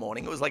wasn't a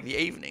morning; it was like the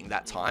evening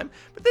that time.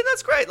 But then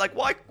that's great. Like,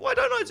 why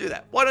don't I do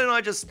that? Why don't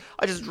I just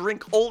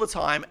drink all the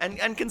time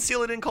and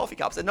conceal it in coffee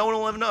cups, and no one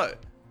will ever know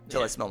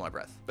until I smell my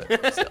breath.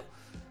 But still,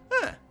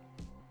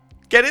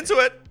 get into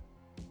it.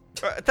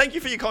 Thank you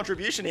for your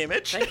contribution here,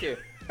 Mitch. Thank you.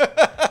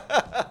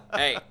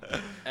 Hey,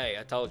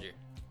 I told you.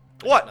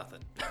 What? Nothing.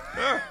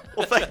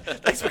 Well,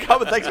 thanks for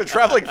coming. Thanks for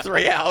traveling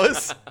 3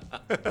 hours.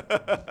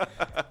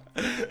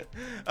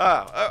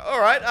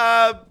 All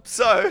right.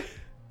 So,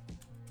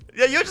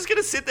 yeah, you're just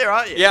gonna sit there,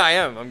 aren't you? Yeah, I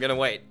am. I'm gonna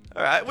wait.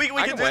 All right. We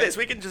can do this.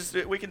 We can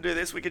do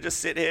this. We can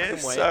just sit here.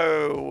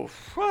 So,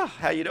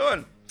 how you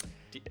doing?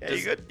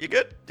 You good? You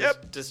good?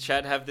 Yep. Does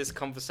Chad have this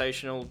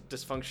conversational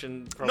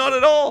dysfunction problem? Not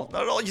at all.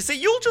 Not at all. You see,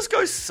 you'll just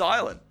go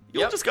silent.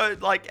 You'll just go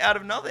like out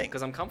of nothing.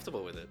 Because I'm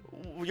comfortable with it.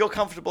 You're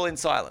comfortable in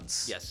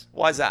silence? Yes.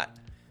 Why is that?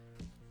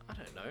 I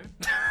don't know.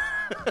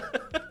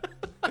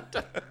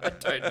 I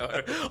don't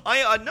know.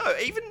 I know.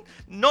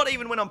 Not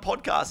even when I'm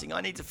podcasting,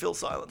 I need to fill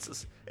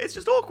silences. It's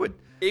just awkward.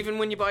 Even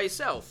when you're by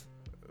yourself?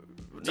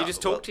 Do you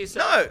just talk to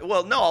yourself?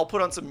 No, I'll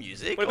put on some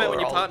music. What about when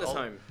your partner's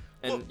home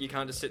and you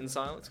can't just sit in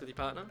silence with your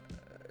partner?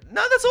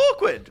 No, that's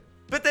awkward.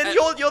 But then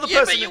you're the person.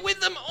 Yeah, but you're with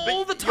them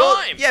all the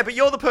time. But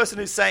you're the person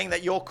who's saying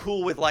that you're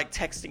cool with like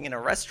texting in a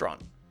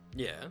restaurant.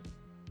 Yeah.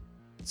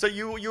 So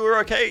you were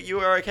okay. You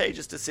were okay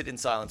just to sit in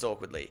silence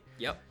awkwardly.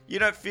 Yep. You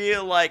don't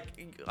feel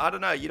like, I don't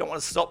know. You don't want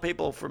to stop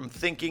people from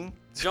thinking.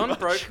 John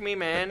broke me,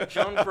 man.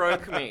 John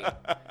broke me.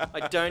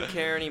 I don't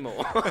care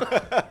anymore.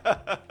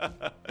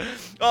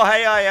 Oh,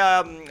 hey,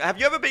 have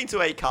you ever been to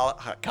a car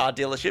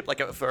dealership,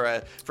 like for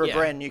a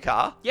brand new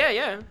car?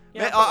 Yeah.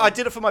 I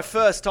did it for my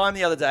first time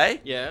the other day.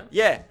 Yeah.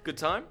 Yeah. Good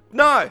time?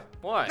 No.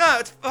 Why?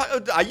 No.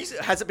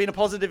 Has it been a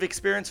positive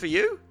experience for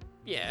you?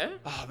 Yeah.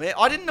 Oh man,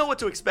 I didn't know what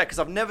to expect because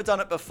I've never done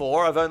it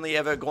before. I've only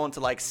ever gone to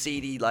like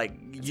seedy, like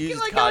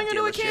used like car going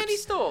dealerships. into a candy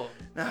store.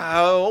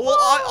 No, well,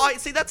 I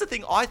see. That's the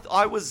thing.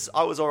 I was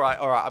all right.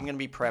 All right, I'm gonna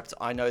be prepped.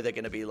 I know they're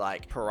gonna be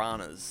like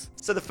piranhas.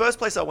 So the first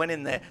place I went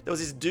in there was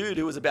this dude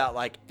who was about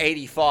like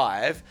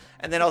 85,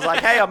 and then I was like,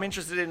 "Hey, I'm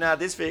interested in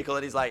this vehicle,"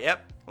 and he's like,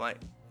 "Yep." I'm like,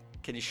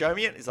 "Can you show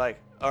me it?" He's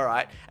like, "All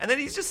right," and then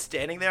he's just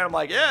standing there. I'm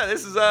like, "Yeah,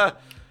 this is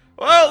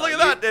well, look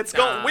at that. It's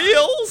got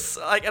wheels."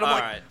 Like, and I'm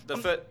like,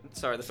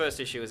 "Alright, the first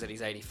issue is that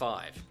he's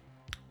 85.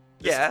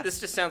 This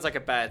just sounds like a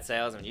bad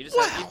salesman.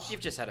 You've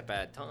just had a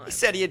bad time. He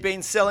said he had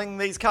been selling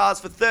these cars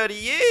for 30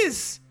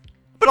 years.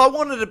 But I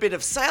wanted a bit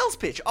of sales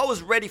pitch. I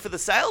was ready for the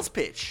sales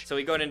pitch. So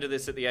he got into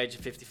this at the age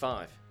of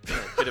 55.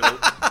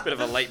 Bit of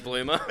a late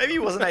bloomer. Maybe he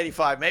wasn't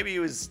 85. Maybe he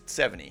was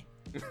 70.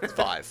 It's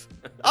 5.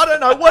 I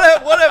don't know.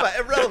 Whatever.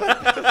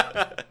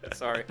 Irrelevant.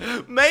 Sorry.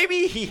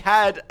 Maybe he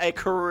had a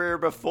career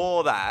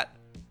before that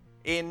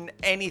in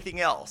anything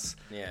else.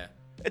 Yeah.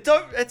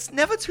 It's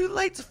never too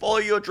late to follow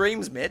your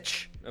dreams,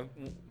 Mitch.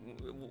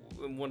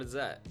 What is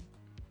that?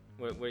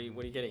 What are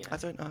you getting at? I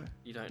don't know.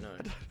 You don't know.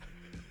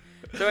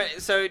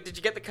 So did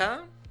you get the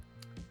car?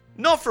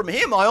 Not from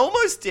him. I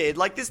almost did.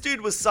 Like, this dude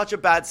was such a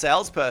bad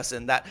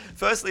salesperson that,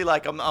 firstly,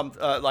 like,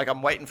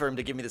 I'm waiting for him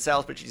to give me the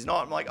sales pitch. He's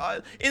not. I'm like,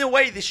 in a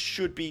way, this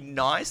should be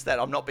nice that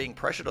I'm not being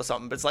pressured or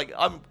something. But it's like,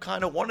 I'm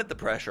kind of wanted the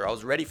pressure. I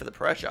was ready for the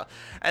pressure.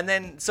 And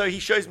then, so he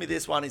shows me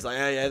this one. He's like,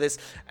 yeah, this,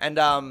 and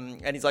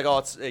he's like, oh,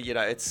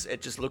 it's,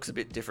 it just looks a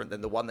bit different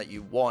than the one that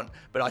you want.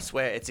 But I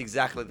swear, it's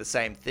exactly the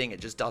same thing. It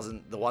just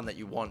doesn't. The one that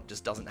you want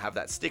just doesn't have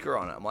that sticker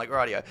on it. I'm like,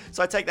 rightio.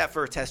 So I take that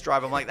for a test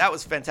drive. I'm like, that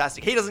was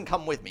fantastic. He doesn't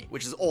come with me,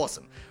 which is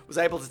awesome. Was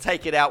able to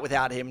take it out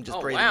without him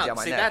just breathing down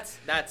my neck.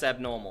 That's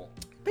abnormal.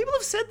 People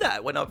have said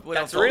that when I've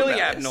That's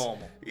really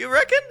abnormal. You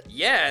reckon?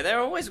 Yeah, they're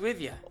always with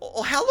you.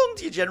 Or how long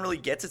do you generally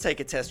get to take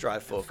a test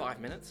drive for?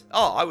 5 minutes.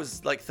 Oh, I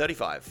was like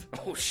 35.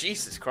 Oh,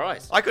 Jesus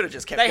Christ! I could have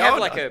just kept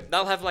going.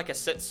 They'll have like a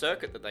set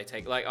circuit that they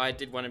take. Like I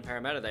did one in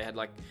Parramatta. They had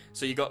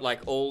so you got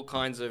like all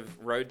kinds of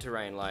road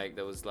terrain. Like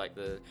there was like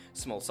the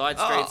small side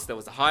streets. There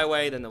was the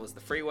highway. Then there was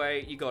the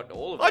freeway. You got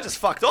all of it. I just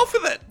fucked off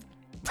with it.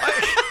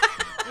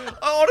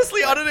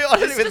 Honestly, I don't know.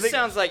 This just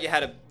sounds like you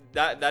had a.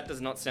 That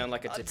does not sound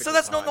like a typical. So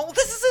that's not normal.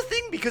 This is the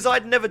thing because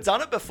I'd never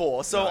done it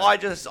before. So no. I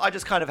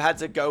just kind of had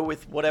to go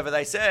with whatever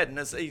they said, and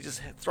he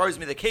just throws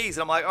me the keys,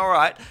 and I'm like, all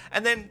right.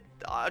 And then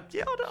it's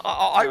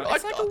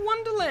like a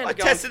wonderland. I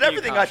tested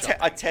everything.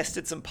 I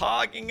tested some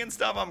parking and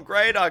stuff. I'm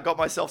great. I got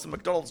myself some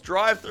McDonald's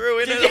drive-through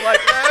in it. I'm like,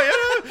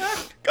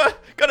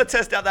 got to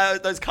test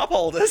out those cup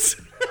holders.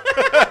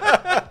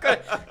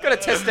 got to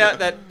test out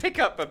that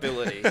pickup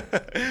ability.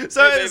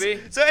 So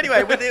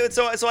anyway,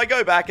 so I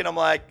go back and I'm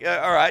like,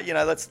 all right,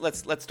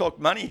 let's talk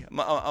money.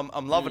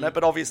 I'm loving it,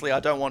 but obviously I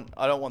don't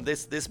want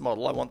this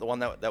model. I want the one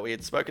that we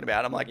had spoken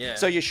about. I'm like,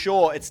 so you're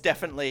sure it's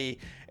definitely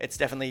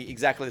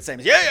exactly the same?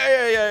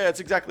 Yeah. It's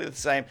exactly the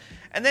same.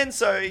 And then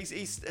so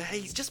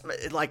he's just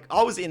like,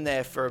 I was in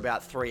there for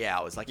about 3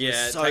 hours. Like, he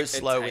was so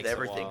slow with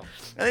everything.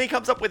 And then he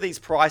comes up with these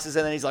prices,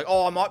 and then he's like,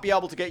 oh, I might be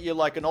able to get you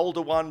like an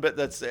older one, but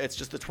it's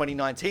just the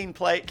 2019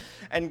 plate,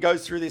 and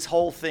goes through this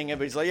whole thing. And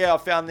he's like, yeah, I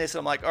found this. And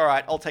I'm like, all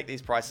right, I'll take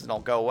these prices and I'll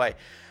go away.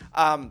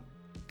 And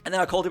then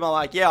I called him. I'm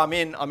like, yeah, I'm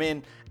in.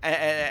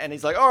 And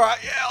he's like, all right,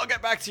 yeah, I'll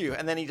get back to you.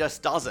 And then he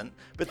just doesn't.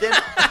 But then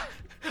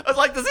I was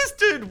like, does this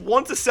dude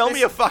want to sell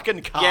me a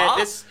fucking car? Yeah,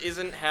 this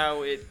isn't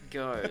how it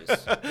goes.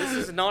 This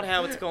is not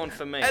how it's gone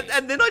for me.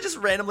 And then I just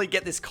randomly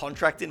get this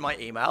contract in my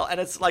email, and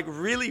it's like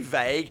really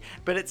vague,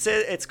 but it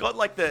says it's got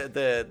like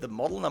the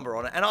model number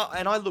on it, and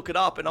I look it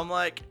up, and I'm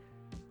like,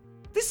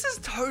 this is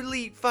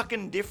totally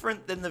fucking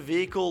different than the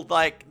vehicle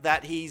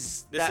that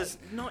he's. This is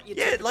not your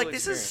typical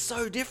this is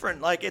so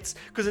different. Like it's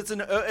because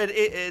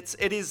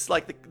it is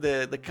like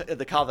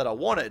the car that I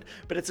wanted,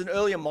 but it's an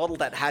earlier model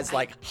that has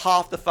like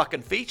half the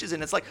fucking features,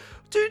 and it's like,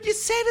 dude, you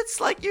said it's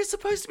like you're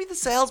supposed to be the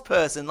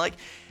salesperson. Like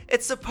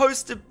it's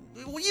supposed to.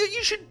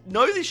 You should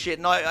know this shit.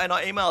 And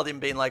I emailed him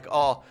being like,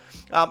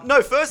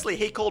 no, firstly,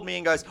 he called me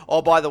and goes,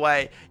 oh, by the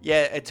way,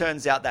 yeah, it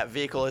turns out that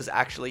vehicle is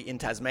actually in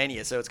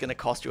Tasmania, so it's going to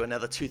cost you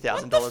another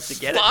 $2,000 to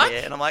get it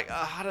there. And I'm like,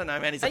 I don't know,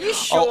 man. He's like,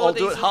 I'll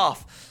do it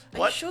half.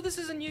 Are you sure this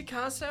is a new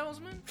car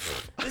salesman?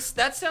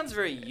 That sounds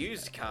very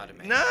used car to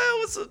me. No,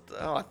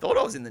 I thought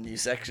I was in the new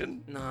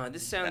section. No,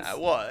 this sounds...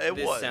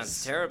 This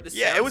sounds terrible.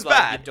 It was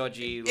bad.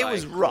 Dodgy, it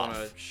was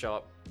rough.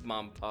 Shop,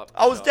 mum, pop.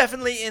 I was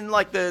definitely in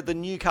like the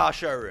new car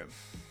showroom.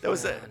 I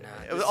was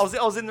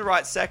in the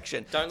right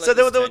section. So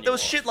there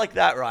was shit like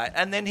that, right?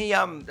 And then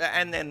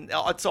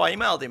so I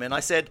emailed him and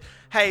I said,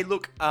 hey,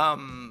 look,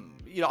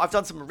 I've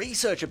done some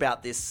research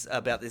about this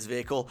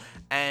vehicle,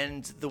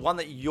 and the one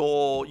that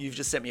you've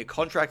just sent me a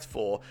contract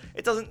for,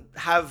 it doesn't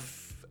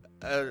have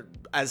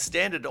as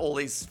standard all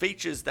these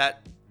features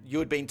that you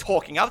had been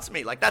talking up to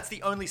me. Like, that's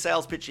the only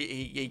sales pitch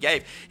he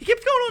gave. He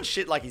kept going on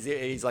shit like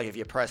he's like, if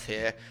you press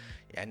here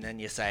and then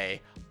you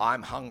say,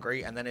 I'm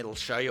hungry, and then it'll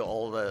show you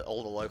all the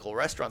local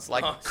restaurants.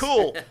 Like,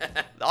 cool.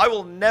 I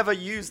will never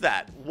use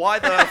that. Why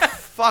the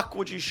fuck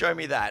would you show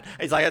me that?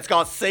 He's like, it's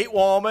got seat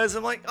warmers.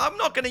 I'm like, I'm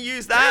not going to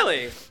use that.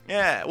 Really?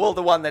 Yeah. Well,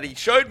 the one that he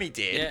showed me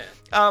did.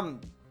 Yeah.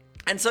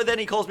 And so then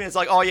he calls me and it's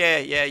like, oh yeah,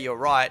 you're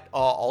right.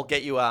 I'll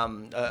get you. I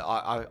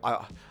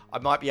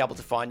might be able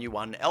to find you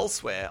one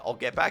elsewhere. I'll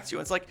get back to you.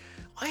 And it's like,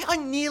 I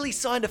nearly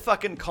signed a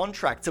fucking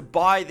contract to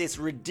buy this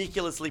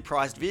ridiculously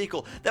priced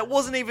vehicle that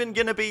wasn't even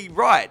going to be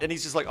right. And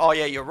he's just like, oh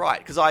yeah, you're right.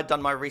 Because I had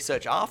done my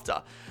research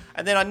after.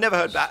 And then I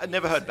never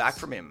heard back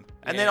from him.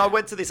 And then I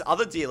went to this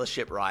other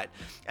dealership, right?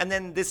 And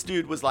then this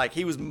dude was like,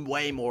 he was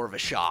way more of a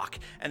shark.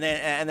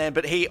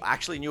 But he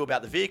actually knew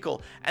about the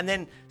vehicle. And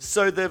then,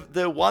 so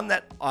the one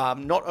that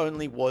not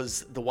only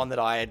was the one that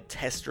I had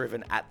test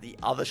driven at the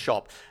other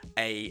shop,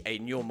 a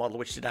newer model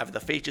which didn't have the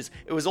features,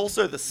 it was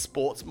also the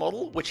sports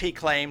model, which he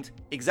claimed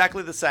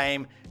exactly the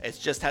same. It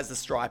just has the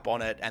stripe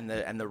on it and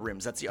the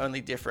rims. That's the only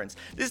difference.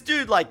 This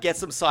dude like gets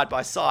them side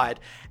by side,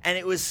 and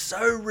it was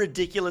so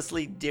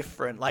ridiculously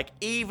different. Like,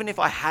 even if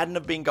I hadn't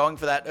have been going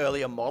for that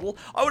earlier model,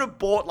 I would have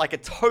bought like a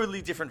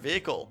totally different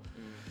vehicle.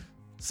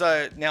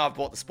 So now I've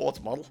bought the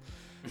sports model.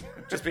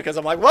 just because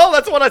I'm like, well,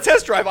 that's what I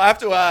test drive. I have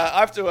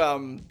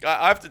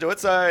to do it.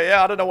 So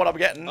yeah, I don't know what I'm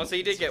getting. Oh, so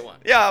you did get one?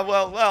 Yeah,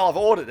 well, I've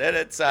ordered it.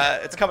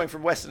 It's coming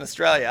from Western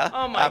Australia.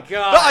 Oh my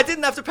god! But I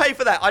didn't have to pay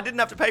for that.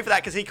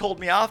 Because he called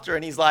me after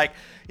and he's like,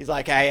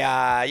 hey,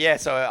 yeah.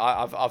 So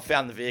I've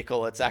found the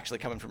vehicle. It's actually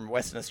coming from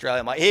Western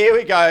Australia. I'm like, here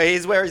we go.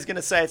 Here's where he's going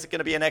to say it's going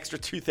to be an extra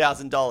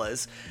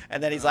 $2,000,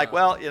 and then he's like,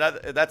 well,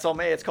 that's on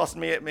me. It's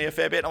costing me a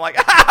fair bit. And I'm like,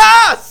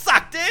 ha,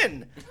 sucked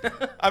in.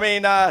 I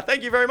mean,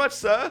 thank you very much,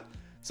 sir.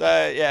 So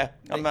yeah,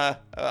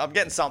 I'm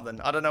getting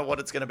something. I don't know what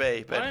it's going to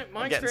be, but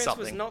my I'm getting experience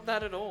something. was not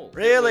that at all.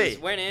 Really?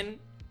 Went in,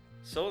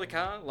 saw the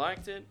car,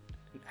 liked it,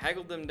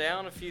 haggled them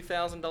down a few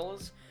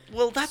 $1,000s.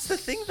 Well, that's the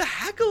thing, the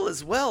haggle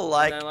as well.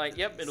 Like, and they're like,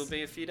 yep, it'll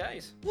be a few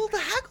days. Well, the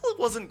haggle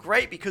wasn't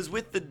great because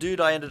with the dude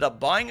I ended up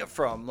buying it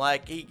from,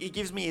 like, he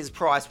gives me his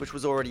price, which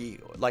was already,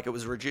 like, it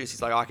was reduced.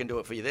 He's like, I can do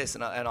it for you this.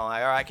 And I'm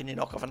like, all right, can you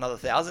knock off another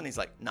 1,000? He's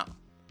like, no.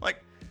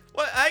 Like,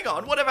 what? Hang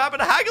on, whatever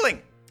happened to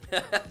haggling?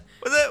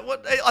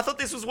 I thought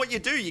this was what you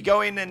do. You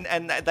go in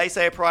and they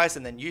say a price,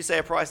 and then you say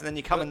a price, and then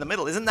you come in the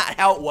middle. Isn't that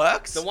how it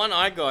works? The one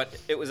I got,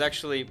 it was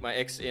actually my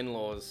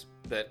ex-in-laws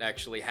that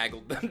actually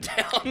haggled them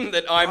down.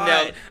 That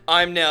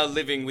I'm now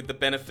living with the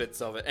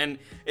benefits of it, and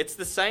it's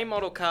the same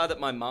model car that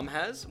my mum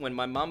has. When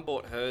my mum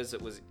bought hers,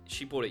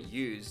 she bought it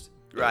used,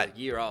 right, a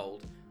year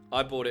old.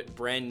 I bought it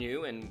brand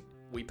new, and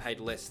we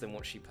paid less than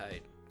what she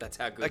paid. That's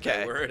how good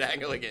they were at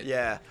haggling it.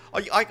 Yeah.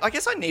 I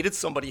guess I needed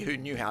somebody who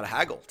knew how to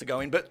haggle to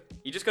go in, but...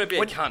 You just got to be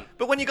a cunt.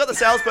 But when you got the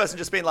salesperson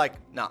just being like,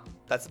 nah,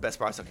 that's the best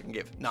price I can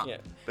give. Nah. Yeah.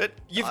 But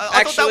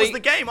I thought that was the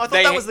game.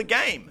 That was the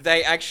game.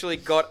 They actually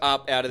got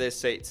up out of their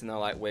seats and they're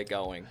like, we're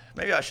going.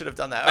 Maybe I should have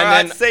done that. All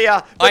right, see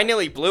ya. I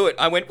nearly blew it.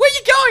 I went, where are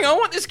you going? I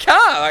want this car.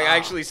 I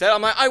actually said,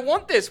 I'm like, I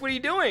want this. What are you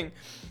doing?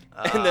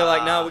 And they're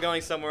like, no, we're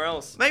going somewhere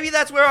else. Maybe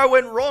that's where I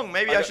went wrong.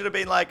 Maybe I should have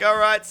been like, all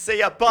right, see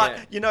ya.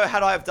 But,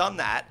 had I have done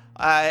that,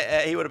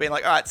 he would have been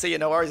like, all right, see you,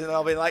 no worries. And then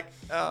I'll be like,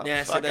 oh,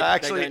 yeah, fuck,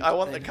 I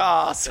want the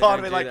car. So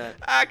I'd be like,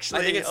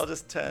 actually, I'll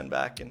just turn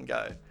back and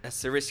go.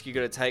 That's the risk you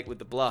got to take with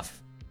the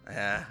bluff.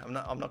 Yeah,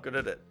 I'm not good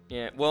at it.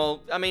 Yeah,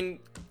 well, I mean,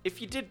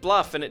 if you did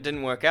bluff and it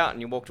didn't work out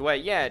and you walked away,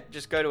 yeah,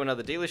 just go to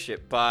another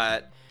dealership.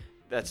 But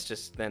that's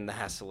just then the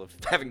hassle of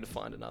having to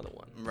find another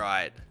one.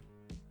 Right.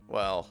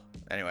 Well,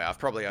 anyway, I've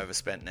probably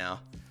overspent now.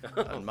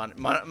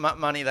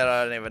 Money that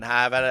I don't even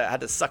have. I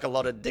had to suck a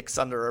lot of dicks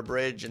under a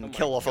bridge and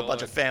kill off a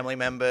bunch of family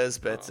members.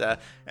 But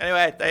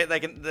anyway, they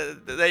can.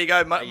 There you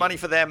go, money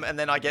for them, and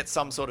then I get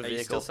some sort of vehicle. Are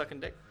you still sucking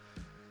dick?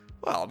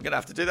 Well, I'm gonna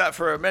have to do that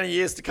for many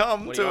years to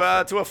come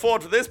to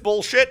afford for this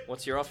bullshit.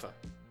 What's your offer?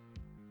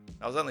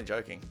 I was only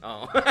joking.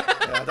 Oh,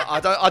 yeah,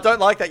 I don't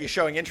like that you're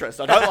showing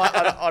interest. I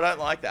don't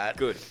like that.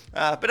 Good.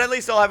 But at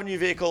least I'll have a new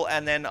vehicle,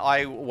 and then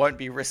I won't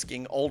be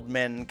risking old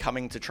men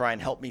coming to try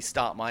and help me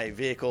start my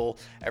vehicle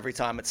every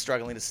time it's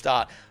struggling to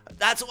start.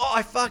 That's why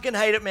I fucking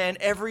hate it, man.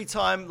 Every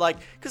time, like,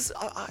 because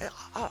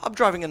I'm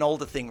driving an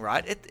older thing,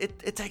 right?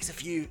 It takes a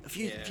few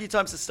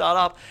times to start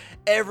up.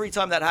 Every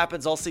time that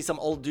happens, I'll see some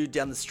old dude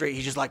down the street.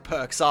 He just like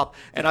perks up,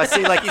 and I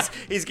see like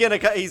he's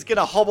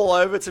gonna hobble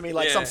over to me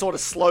like some sort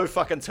of slow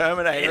fucking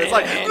Terminator. It's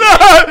like,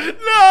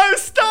 no,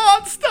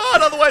 start.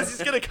 Otherwise,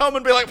 he's gonna come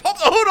and be like, pop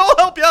the hood, I'll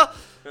help you.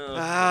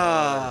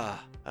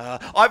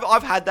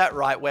 I've had that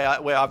right where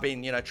I've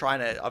been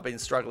I've been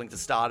struggling to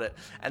start it,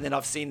 and then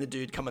I've seen the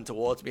dude coming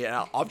towards me,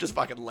 and I've just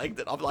fucking legged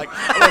it. I'm like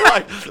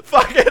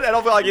fuck it, and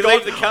I'll be like, you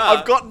leave the car.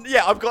 I've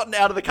gotten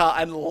out of the car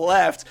and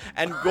left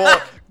and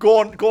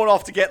gone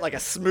off to get like a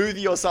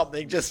smoothie or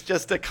something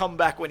just to come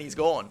back when he's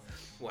gone.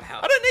 Wow.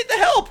 I don't need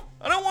the help.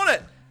 I don't want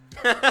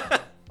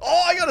it.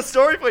 Oh, I got a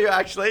story for you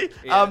actually.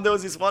 Yeah. There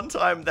was this one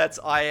time that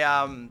I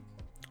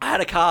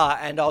had a car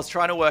and I was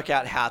trying to work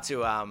out how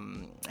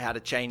to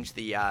change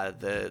the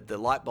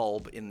light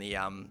bulb in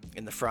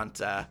the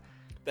front.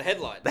 The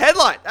headlight. The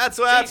headlight. That's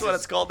what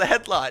it's called. The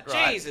headlight.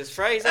 Right? Jesus,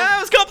 Fraser. It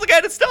was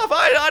complicated stuff.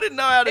 I didn't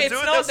know how to do it.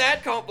 It's not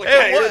that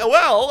complicated.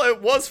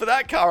 It was for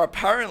that car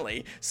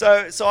apparently.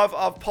 So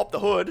I've popped the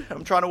hood.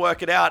 I'm trying to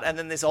work it out, and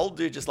then this old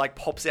dude just like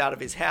pops out of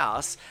his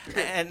house,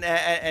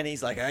 and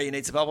he's like, "Oh, you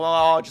need some help."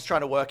 Oh, just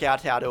trying to work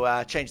out how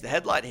to change the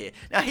headlight here.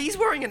 Now he's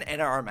wearing an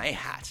NRMA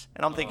hat,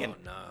 and I'm thinking,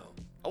 oh, no.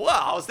 Well,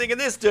 I was thinking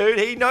this dude,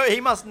 he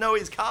must know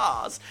his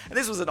cars. And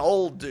this was an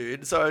old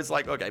dude, so it's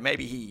like, okay,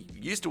 maybe he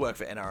used to work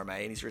for NRMA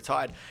and he's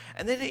retired.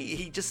 And then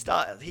he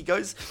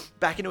goes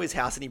back into his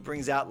house and he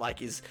brings out like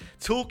his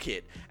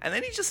toolkit. And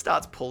then he just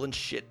starts pulling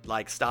shit,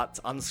 like starts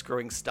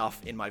unscrewing stuff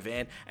in my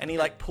van. And he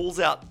like pulls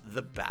out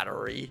the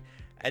battery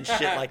and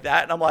shit like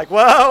that, and I'm like,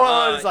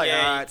 whoa, it's like,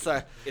 all right,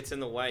 so it's in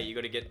the way. You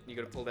got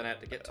to pull that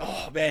out to get to it.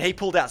 Oh man, he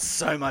pulled out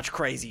so much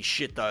crazy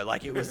shit though.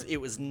 Like it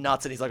was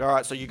nuts. And he's like, all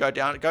right, so you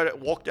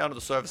walk down to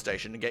the service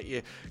station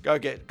and go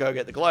get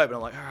the globe. And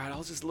I'm like, all right, I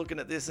was just looking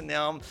at this, and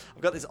now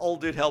I've got this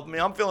old dude helping me.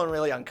 I'm feeling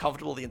really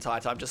uncomfortable the entire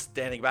time, just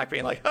standing back,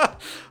 being like,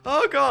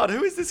 oh god,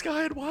 who is this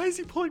guy and why is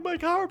he pulling my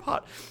car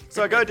apart?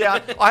 So I go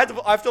down. I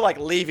have to like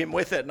leave him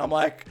with it, and I'm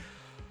like,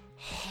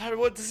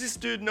 what, does this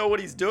dude know what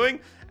he's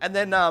doing? And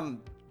then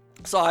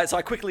So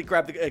I quickly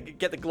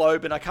get the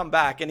globe, and I come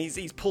back, and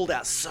he's pulled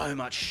out so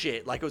much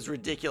shit. Like, it was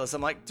ridiculous.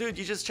 I'm like, dude,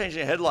 you just changed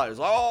your headlight. He's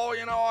like, oh,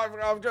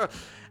 I've just...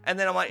 And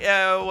then I'm like,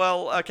 yeah,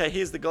 well, okay,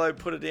 here's the globe,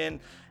 put it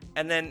in.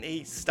 And then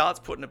he starts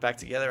putting it back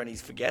together, and he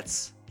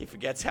forgets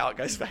how it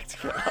goes back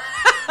together.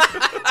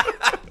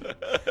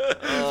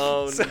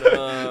 Oh,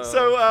 no.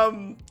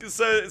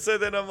 So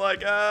then I'm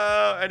like,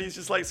 and he's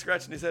just like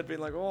scratching his head, being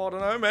like, oh, I don't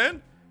know,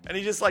 man. And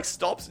he just like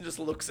stops and just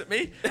looks at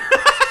me.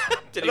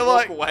 Did he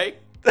walk away?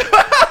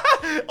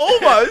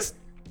 Almost.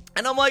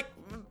 And I'm like,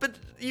 but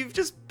you've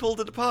just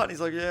pulled it apart. And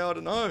he's like, yeah, I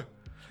don't know.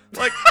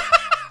 Like,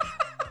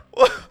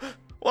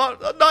 well,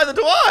 neither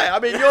do I. I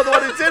mean, you're the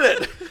one who did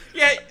it.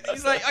 Yeah,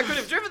 he's like, I could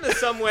have driven this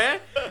somewhere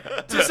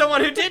to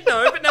someone who did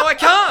know, but now I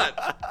can't.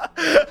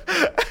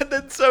 And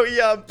then so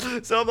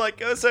I'm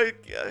like,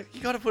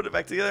 you got to put it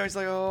back together. And he's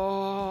like,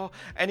 oh,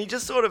 and he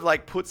just sort of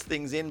like puts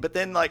things in, but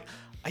then like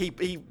he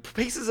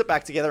pieces it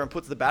back together and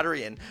puts the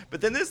battery in.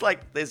 But then there's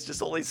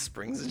just all these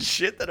springs and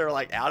shit that are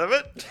like out of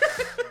it.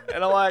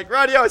 And I'm like,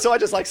 radio. So I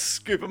just like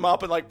scoop them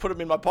up and like put them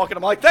in my pocket.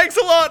 I'm like, thanks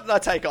a lot, and I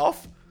take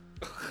off.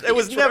 It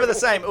was never the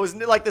same. It was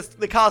like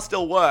the car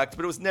still worked,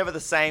 but it was never the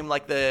same.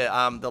 Like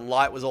the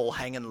light was all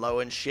hanging low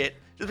and shit,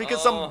 just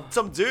because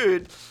some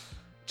dude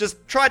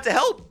just tried to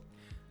help.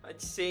 I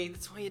see.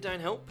 That's why you don't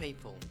help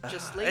people.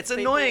 Just leave. It's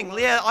annoying.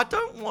 Yeah, I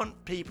don't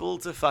want people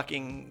to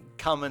fucking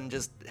come and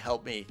just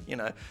help me. You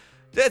know,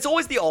 it's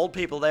always the old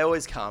people. They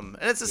always come,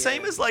 and it's the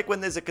same as like when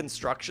there's a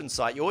construction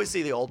site. You always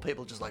see the old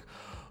people just like,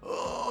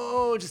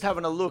 just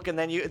having a look, and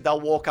then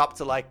they'll walk up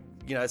to like,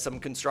 you know, some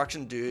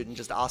construction dude and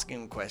just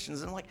asking him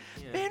questions. And I'm like,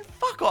 man,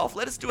 fuck off.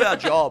 Let us do our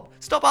job.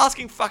 Stop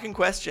asking fucking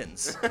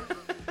questions.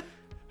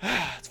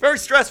 It's very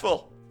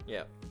stressful.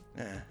 Yeah.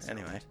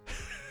 Anyway.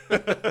 All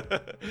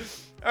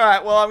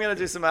right. Well, I'm going to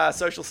do some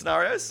social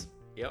scenarios.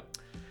 Yep.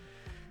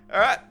 All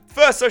right.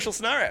 First social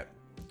scenario.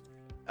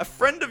 A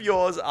friend of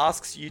yours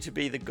asks you to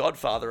be the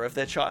godfather of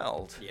their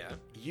child. Yeah.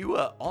 You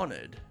are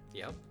honored.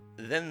 Yep.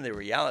 Then the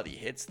reality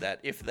hits that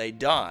if they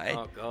die,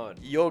 oh God,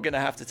 you're going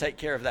to have to take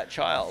care of that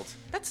child.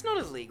 That's not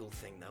a legal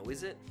thing, though,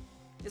 is it?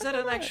 Is that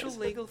an actual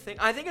legal thing?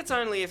 I think it's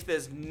only if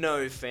there's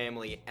no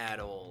family at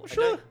all.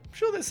 Well,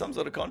 sure there's some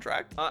sort of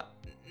contract.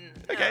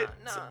 Okay.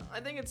 No, I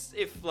think it's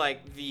if,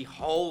 like, the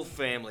whole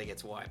family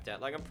gets wiped out.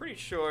 Like, I'm pretty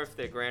sure if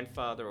their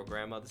grandfather or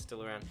grandmother's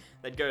still around,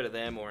 they'd go to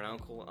them or an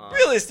uncle, aunt.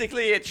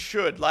 Realistically, it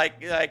should. Like,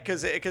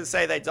 because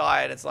say they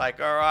die and it's like,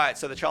 all right,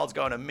 so the child's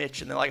going to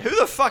Mitch, and they're like, who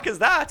the fuck is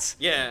that?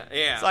 Yeah.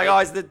 It's like,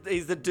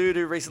 he's the dude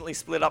who recently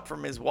split up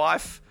from his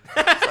wife.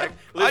 It's like,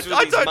 lives with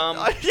his mum.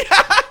 I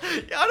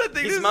don't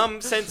think his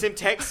mum sends him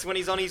texts when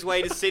he's on his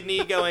way to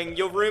Sydney going,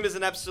 your room is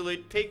an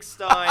absolute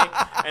pigsty.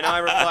 And I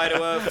reply to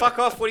her, fuck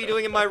off, what are you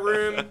doing in my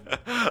room?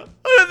 I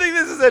don't think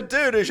this is a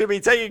dude who should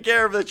be taking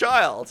care of the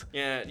child.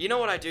 Yeah, you know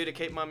what I do to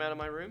keep mum out of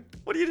my room?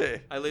 What do you do?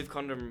 I leave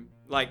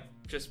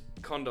just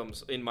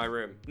condoms in my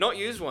room. Not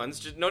used ones,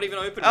 just not even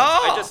open ones.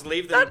 I just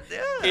leave them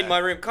in my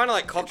room. Kind of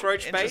like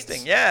cockroach baits.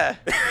 Interesting, yeah.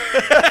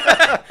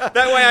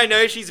 That way I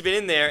know she's been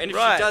in there, and if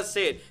she does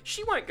see it,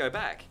 she won't go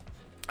back.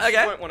 Okay.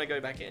 She won't want to go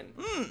back in.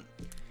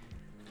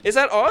 Is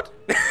that odd?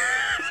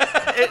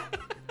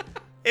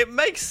 It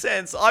makes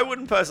sense. I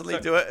wouldn't personally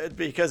do it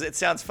because it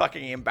sounds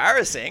fucking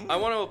embarrassing. I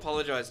want to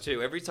apologize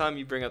too. Every time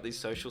you bring up these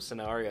social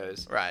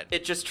scenarios,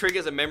 it just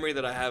triggers a memory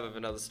that I have of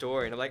another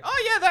story, and I'm like,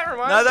 oh yeah, that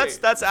reminds me. No,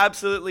 that's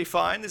absolutely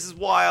fine. This is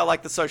why I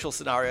like the social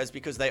scenarios,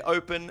 because they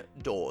open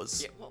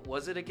doors. Yeah, what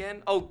was it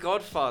again? Oh,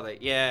 Godfather.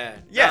 Yeah.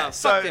 Yeah.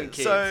 Fuck them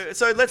kids.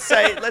 So let's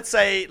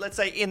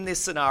say in this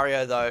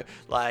scenario though,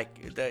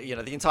 like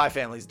the entire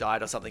family's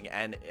died or something,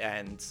 and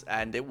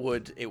it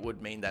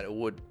would mean that it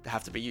would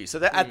have to be you. So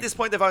that at this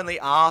point they've only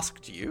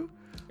asked you,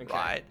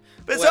 right?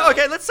 But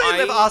let's say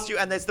they've asked you,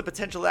 and there's the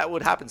potential that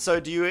would happen. So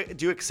do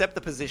you accept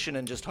the position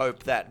and just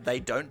hope that they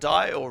don't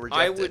die, or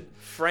reject it? I would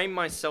frame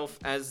myself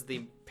as the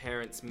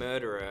parent's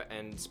murderer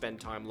and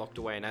spend time locked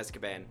away in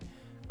Azkaban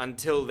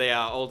until they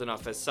are old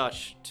enough as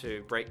such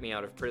to break me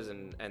out of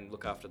prison and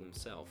look after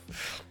themselves.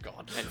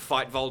 God. And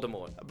fight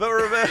Voldemort. But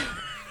remember,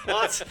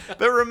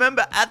 But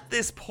remember, at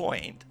this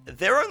point,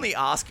 they're only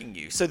asking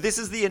you. So this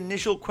is the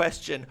initial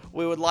question.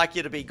 We would like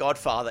you to be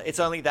godfather. It's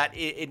only that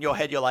in your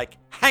head, you're like,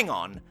 hang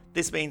on.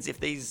 This means if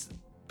these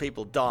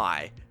people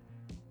die,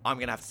 I'm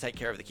going to have to take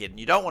care of the kid. And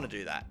you don't want to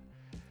do that.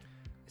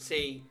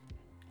 See,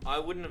 I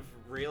wouldn't have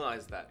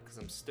realized that because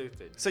I'm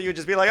stupid. So you'd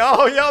just be like,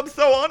 oh, yeah, I'm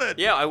so honored.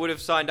 Yeah, I would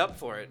have signed up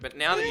for it. But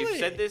now that you've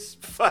said this,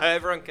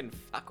 everyone can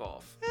fuck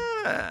off.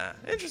 Yeah,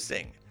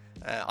 interesting.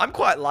 I'm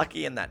quite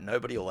lucky in that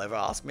nobody will ever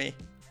ask me.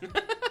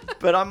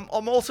 But I'm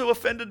also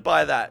offended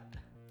by that.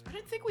 I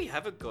don't think we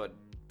have a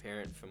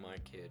godparent for my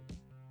kid.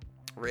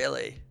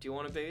 Really? Do you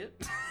want to be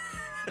it?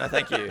 No,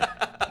 thank you.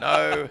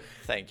 No,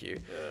 thank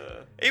you.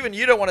 Even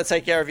you don't want to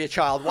take care of your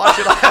child. Why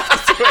should I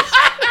have to do it?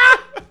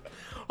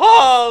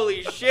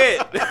 Holy shit.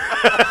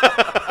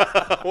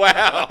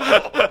 Wow.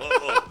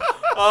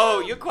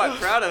 Oh, you're quite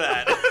proud of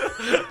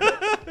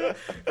that.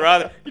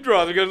 You'd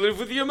rather go live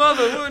with your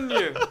mother, wouldn't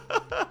you?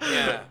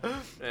 Yeah.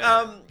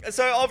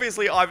 So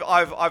obviously,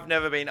 I've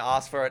never been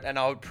asked for it, and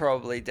I would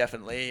probably,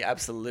 definitely,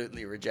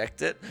 absolutely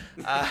reject it.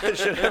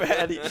 Should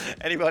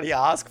anybody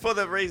ask, for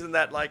the reason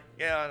that, like,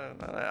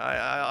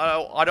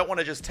 I don't want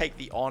to just take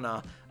the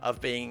honor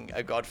of being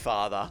a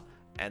godfather,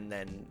 and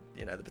then,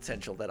 you know, the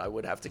potential that I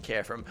would have to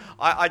care for him.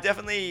 I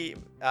definitely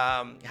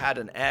had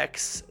an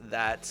ex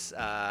that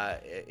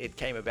it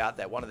came about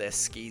that one of their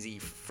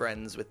skeezy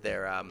friends with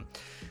their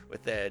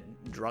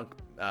drunk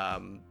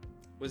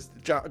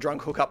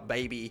drunk hookup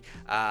baby.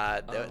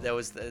 There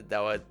was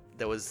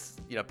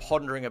you know,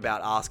 pondering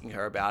about asking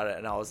her about it,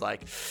 and I was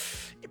like,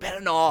 you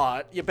better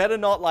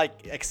not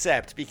like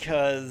accept,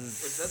 because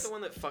was that the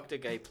one that fucked a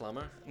gay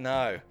plumber?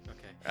 No.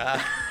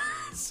 Okay.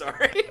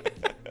 Sorry.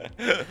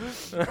 No,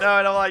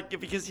 and I'm like,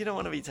 because you don't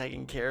want to be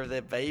taking care of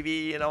their baby,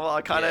 you know.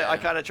 I kind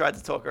of tried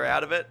to talk her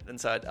out of it, and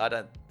so I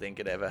don't think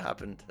it ever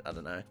happened. I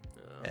don't know.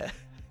 Yeah.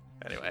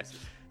 Anyway,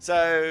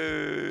 so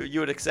you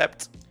would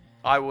accept?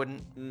 I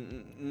wouldn't.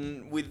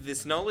 With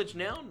this knowledge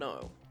now,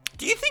 no.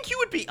 Do you think you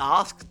would be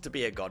asked to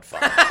be a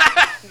godfather?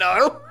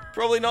 No.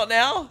 Probably not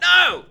now.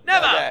 No,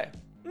 never. Okay.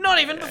 Not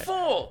even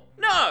before.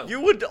 No. You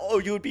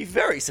would be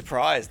very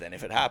surprised then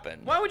if it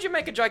happened. Why would you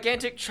make a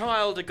gigantic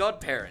child a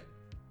godparent?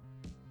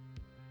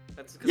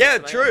 Yeah,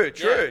 true.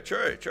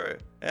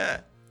 Yeah.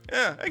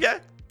 Okay.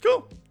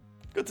 Cool.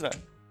 Good to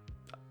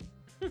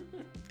know.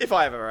 If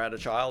I ever had a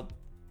child,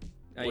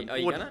 are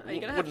you gonna?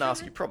 Wouldn't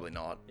ask you. Probably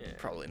not. Yeah.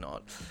 Probably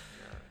not.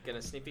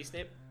 Gonna snippy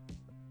snip.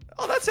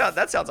 Oh, that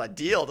sounds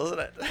ideal, doesn't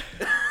it?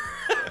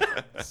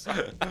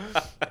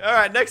 All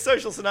right. Next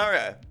social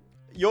scenario.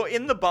 You're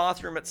in the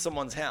bathroom at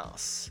someone's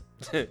house.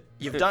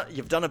 You've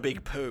done a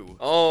big poo.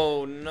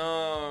 Oh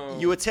no.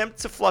 You attempt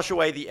to flush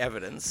away the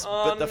evidence,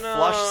 but the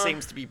flush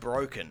seems to be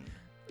broken.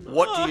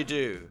 What do you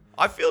do?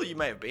 I feel you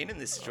may have been in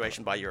this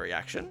situation by your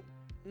reaction.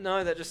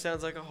 No, that just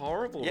sounds like a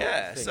horrible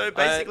thing. So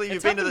basically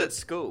you've been to the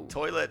school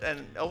toilet,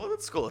 and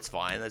at school it's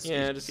fine. You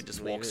can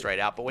just walk straight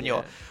out. But when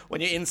you're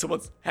in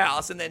someone's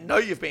house and they know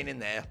you've been in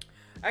there.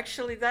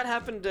 Actually, that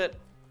happened at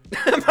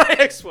my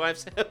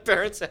ex-wife's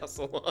parents' house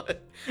a lot.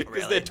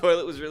 Because their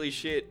toilet was really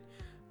shit.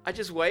 I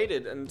just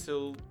waited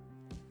until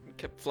it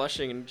kept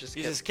flushing and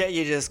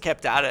you just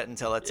kept at it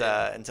until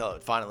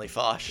it finally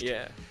flushed.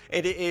 Yeah.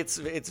 It's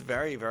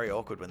very, very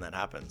awkward when that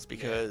happens,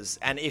 because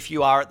and if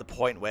you are at the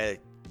point where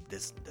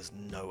there's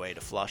no way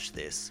to flush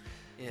this,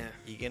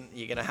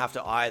 you're gonna have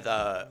to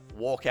either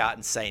walk out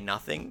and say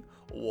nothing,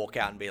 or walk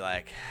out and be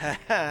like,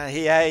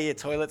 hey, your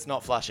toilet's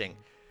not flushing.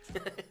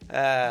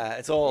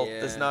 It's all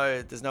there's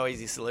no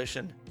easy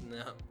solution.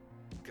 No.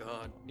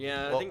 God.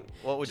 Yeah, I think.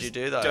 What would you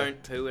do though?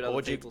 Don't poo at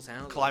other people's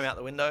houses. Climb out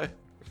the window?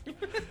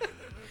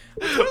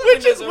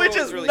 which is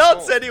really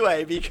nuts small.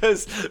 Anyway,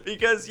 because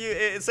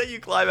you say you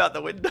climb out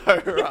the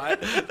window,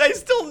 right? They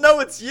still know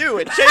it's you.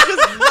 It changes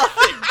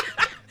nothing.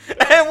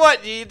 And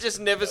what? You just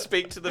never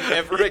speak to them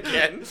ever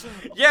again?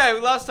 Yeah,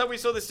 last time we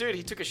saw this dude,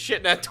 he took a shit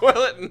in our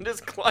toilet and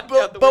just climbed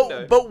out the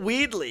window. But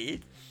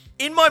weirdly,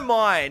 in my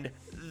mind,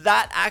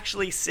 that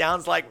actually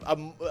sounds like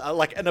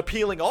an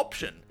appealing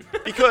option.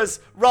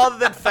 Because rather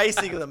than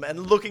facing them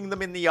and looking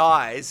them in the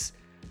eyes,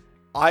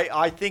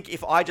 I think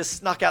if I just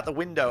snuck out the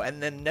window and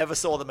then never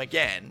saw them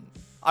again,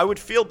 I would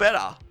feel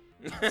better.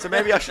 So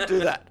maybe I should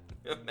do that.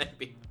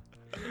 Maybe.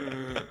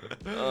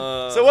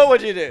 So what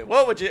would you do?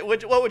 What would you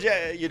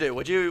do?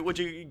 Would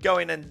you go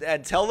in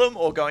and tell them,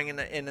 or going in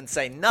and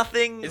say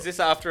nothing? Is this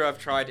after I've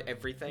tried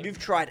everything? You've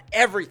tried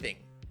everything.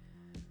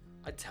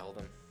 I'd tell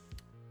them.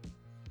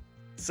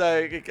 So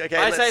okay,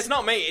 I say it's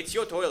not me. It's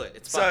your toilet.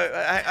 It's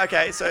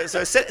fine.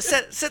 So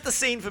set the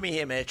scene for me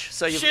here, Mitch.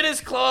 So shit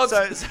is clogged.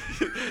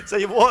 So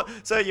you've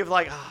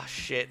like, oh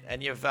shit,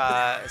 and you've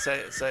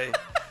so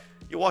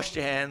you washed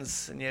your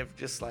hands, and you've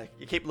just like,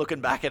 you keep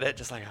looking back at it,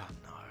 just like, oh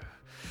no.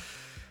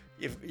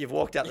 You've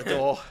walked out the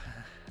door,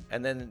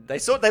 and then they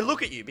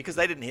look at you because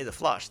they didn't hear the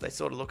flush. They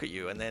sort of look at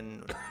you, and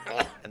then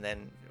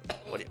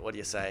what do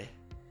you say?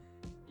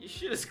 Your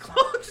shit is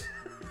clogged.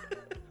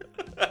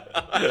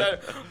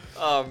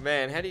 Oh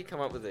man, how do you come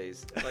up with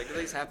these? Like, do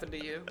these happen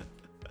to you?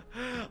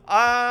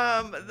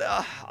 I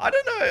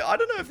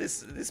don't know if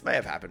this may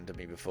have happened to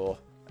me before.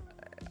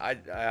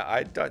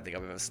 I don't think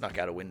I've ever snuck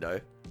out a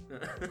window.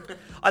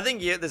 I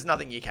think there's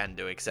nothing you can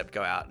do except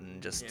go out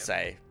and just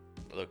say,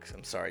 look,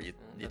 I'm sorry,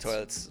 your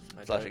toilet's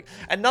flushing.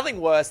 And nothing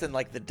worse than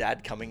like the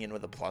dad coming in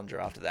with a plunger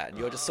after that, and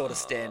you're just sort of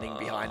standing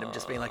behind him,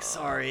 just being like,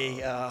 sorry.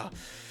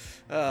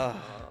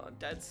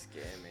 Dads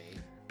scare me.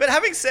 But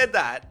having said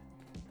that,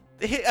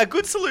 a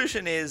good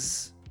solution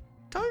is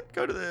don't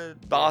go to the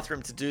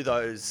bathroom to do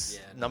those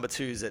number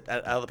twos at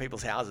other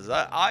people's houses.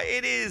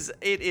 It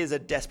is a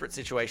desperate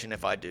situation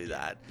if I do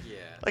that. Yeah.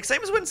 Like,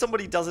 same as when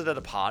somebody does it at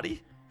a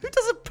party. Who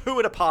does a poo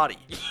at a party?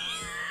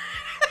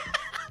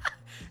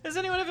 Has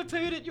anyone ever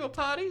pooed at your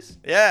parties?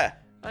 Yeah.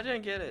 I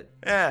don't get it.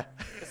 Yeah.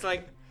 It's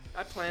like,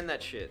 I plan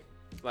that shit.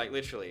 Like,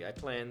 literally, I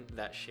plan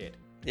that shit.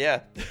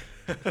 Yeah.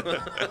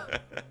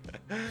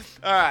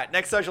 All right,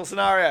 next social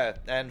scenario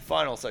and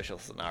final social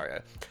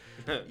scenario.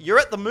 You're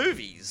at the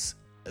movies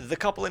the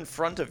couple in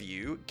front of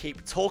you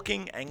keep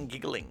talking and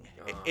giggling.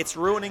 It's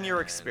ruining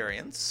your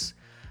experience.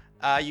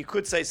 You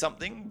could say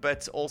something,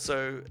 but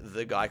also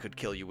the guy could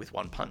kill you with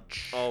one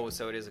punch. Oh,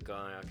 so it is a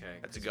guy, okay.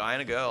 It's a guy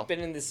and a girl. I've been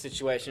in this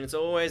situation. It's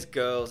always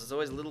girls. It's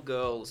always little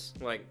girls.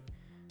 Like,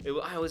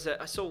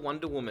 I saw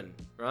Wonder Woman,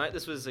 right?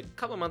 This was a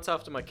couple of months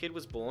after my kid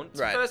was born. It's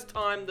the first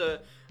time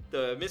the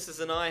missus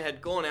and I had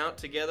gone out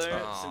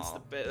together since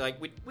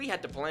we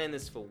had to plan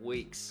this for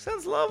weeks.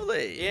 Sounds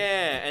lovely.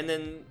 Yeah, and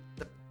then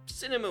the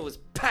cinema was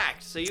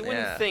packed, so you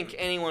wouldn't think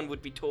anyone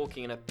would be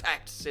talking in a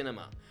packed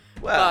cinema.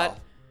 Well... But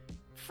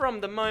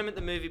from the moment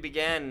the movie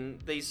began,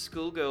 these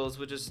schoolgirls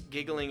were just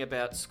giggling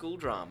about school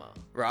drama.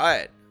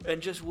 Right. And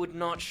just would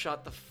not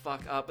shut the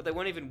fuck up. But they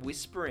weren't even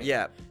whispering.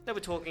 Yeah. They were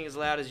talking as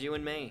loud as you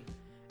and me.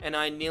 And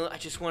I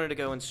just wanted to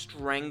go and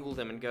strangle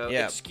them and go,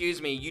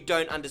 excuse me, you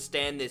don't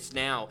understand this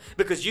now.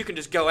 Because you can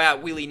just go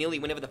out willy-nilly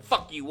whenever the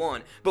fuck you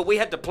want. But we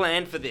had to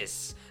plan for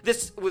this.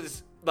 This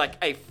was like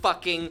a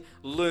fucking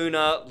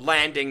lunar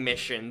landing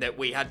mission that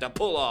we had to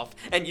pull off.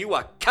 And you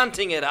are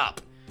cunting it up.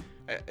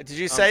 Did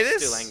you say this? I'm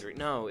still angry.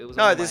 No, it was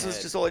No, this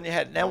was just all in your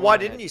head. Now, why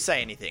didn't you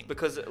say anything?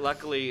 Because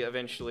luckily,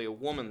 eventually, a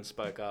woman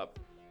spoke up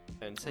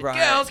and said,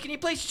 girls, can you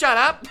please shut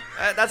up?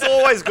 That's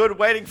always good,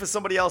 waiting for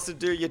somebody else to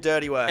do your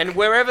dirty work. And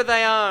wherever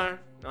they are,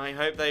 I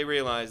hope they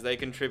realize they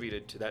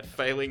contributed to that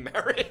failing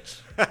marriage.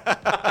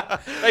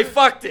 They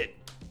fucked it.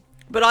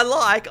 But I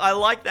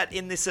like that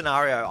in this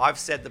scenario, I've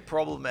said the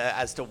problem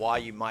as to why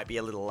you might be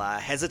a little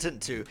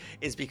hesitant to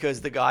is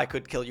because the guy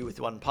could kill you with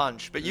one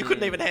punch, but you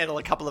couldn't even handle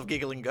a couple of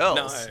giggling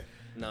girls.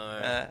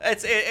 No.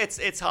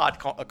 It's hard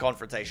a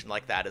confrontation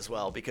like that as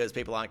well because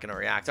people aren't going to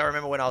react. I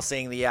remember when I was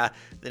seeing the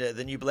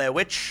new Blair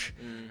Witch,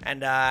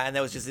 and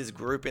there was just this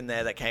group in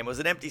there that came. It was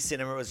an empty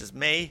cinema. It was just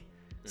me,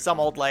 some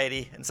old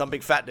lady, and some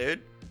big fat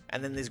dude.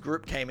 And then this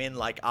group came in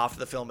like after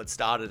the film had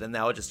started, and they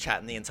were just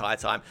chatting the entire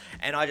time.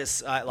 And I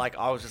just I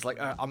was just like,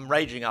 I'm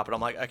raging up, and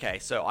I'm like, okay,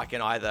 so I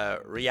can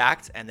either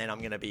react, and then I'm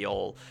gonna be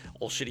all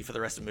shitty for the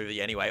rest of the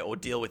movie anyway, or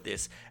deal with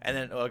this. And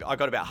then I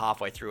got about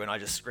halfway through, and I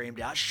just screamed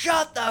out,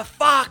 "Shut the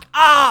fuck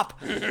up!"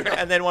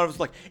 And then one was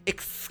like,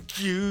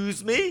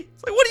 "Excuse me?"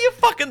 It's like, what do you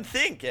fucking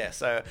think? Yeah.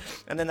 So,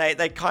 and then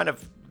they kind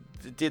of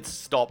did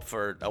stop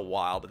for a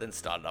while, but then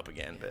started up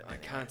again. But I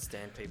can't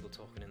stand people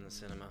talking in the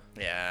cinema.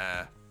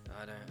 Yeah.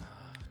 I don't.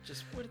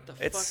 Just what the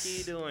fuck are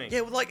you doing?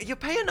 Yeah, like you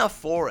pay enough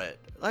for it.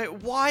 Like,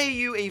 why are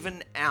you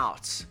even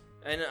out?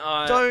 And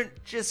don't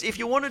just if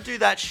you want to do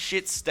that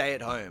shit, stay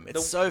at home.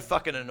 It's so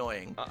fucking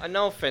annoying.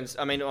 No offense.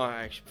 I mean,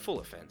 actually, full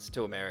offense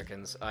to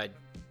Americans. I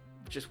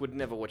just would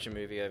never watch a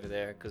movie over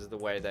there because of the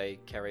way they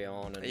carry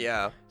on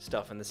and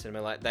stuff in the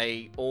cinema. Like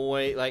they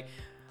always like.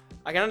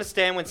 I can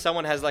understand when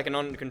someone has like an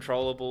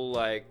uncontrollable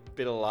like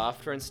bit of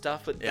laughter and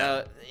stuff, but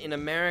in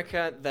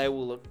America they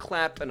will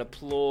clap and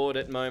applaud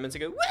at moments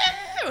and go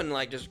woo and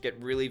like just get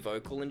really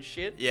vocal and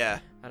shit. Yeah,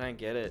 I don't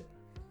get it.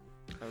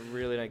 I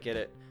really don't get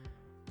it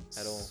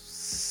at all.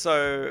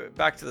 So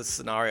back to the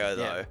scenario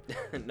though.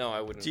 No,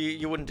 I wouldn't.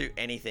 You wouldn't do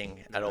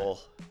anything at all.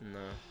 No.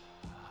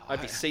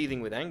 I'd be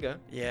seething with anger.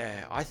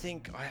 Yeah, I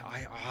think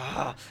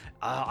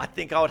I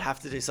think I would have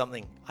to do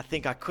something. I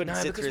think I couldn't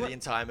sit through the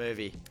entire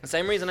movie. The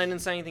same reason I didn't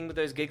say anything with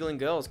those giggling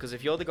girls, because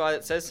if you're the guy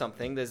that says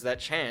something, there's that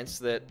chance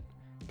that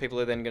people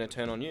are then going to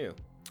turn on you.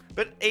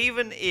 But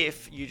even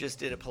if you just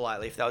did it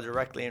politely, if they were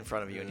directly in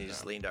front of you and you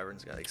just leaned over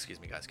and go, "Excuse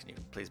me, guys, can you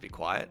please be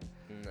quiet?"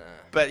 Nah.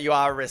 But you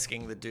are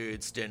risking the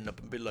dude standing up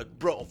and be like,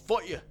 "Bro, I'll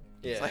fight you."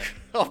 Yeah. It's like,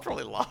 I'll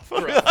probably laugh.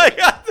 I'll be like,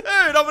 "Dude,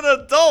 I'm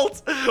an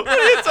adult. What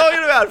are you talking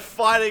about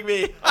fighting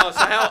me?" Oh, so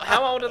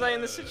how old are they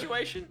in this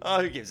situation?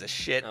 Oh, who gives a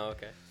shit? Oh,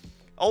 okay.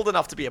 Old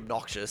enough to be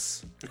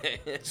obnoxious.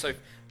 So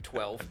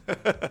 12. I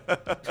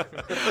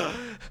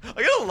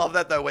gotta love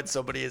that though when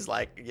somebody is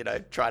like, you know,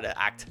 trying to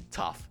act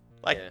tough.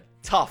 Like,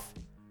 tough.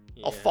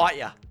 Yeah. I'll fight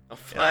ya.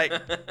 Like,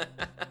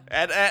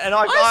 and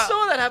I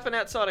saw that happen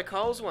outside of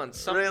Coles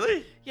once.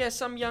 Really? Yeah,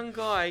 some young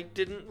guy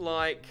didn't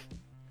like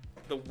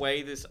the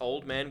way this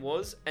old man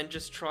was and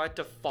just tried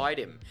to fight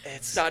him.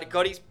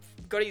 Got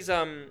his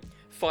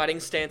fighting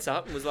stance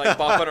up and was like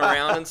bopping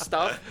around and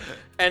stuff.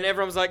 And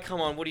everyone was like,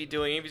 "Come on, what are you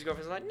doing?" And his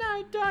girlfriend's like,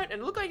 "No, don't." And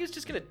it looked like he was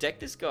just gonna deck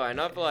this guy. And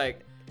I'm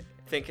like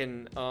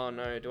thinking, "Oh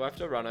no, do I have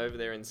to run over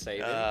there and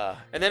save him?"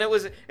 And then it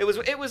was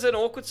an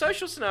awkward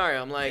social scenario.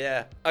 I'm like,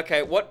 okay,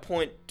 at what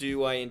point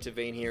do I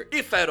intervene here,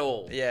 if at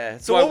all? Yeah.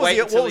 So what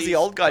was the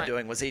old guy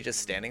doing? Was he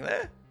just standing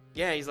there?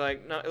 Yeah, he's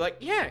like, no, like,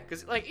 yeah,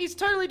 because like he's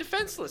totally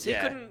defenseless.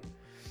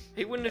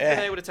 He wouldn't have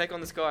been able to take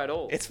on this guy at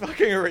all. It's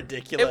fucking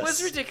ridiculous. It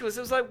was ridiculous.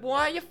 It was like,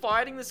 why are you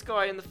fighting this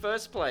guy in the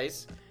first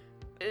place?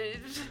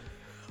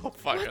 I'll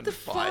fucking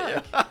fight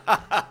you.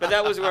 But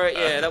that was where,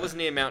 that was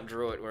near Mount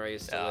Druitt where I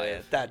used to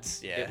live.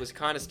 It was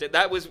kind of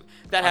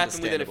that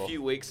happened within a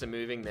few weeks of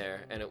moving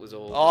there, and it was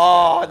all.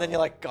 Oh, and then you're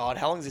like, God,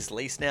 how long is this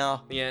lease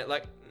now? Yeah,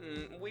 like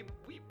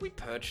we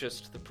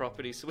purchased the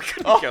property, so we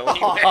couldn't go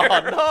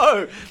anywhere.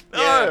 No.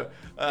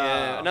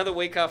 Yeah. Another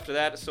week after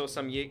that, I saw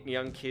some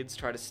young kids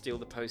try to steal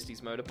the posties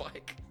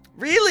motorbike.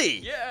 Really?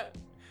 Yeah.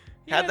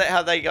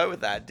 How'd they go with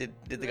that? Did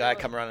the guy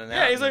come running out?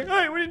 Yeah, he's like,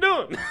 "Hey, what are you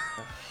doing?"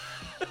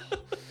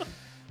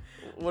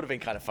 would have been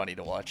kind of funny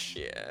to watch.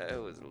 Yeah,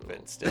 it was a little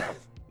bit still.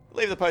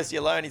 Leave the postie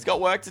alone. He's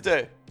got work to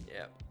do.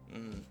 Yeah.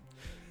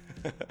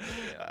 All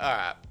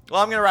right.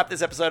 Well, I'm going to wrap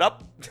this episode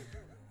up.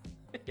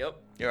 Yep.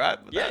 You all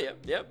right with that?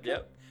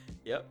 Yep.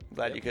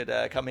 Glad you could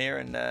come here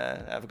and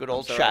have a good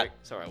old chat.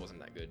 Sorry, I wasn't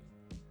that good.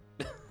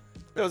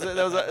 There was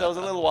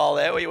a little while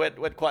there where you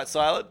went quite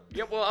silent.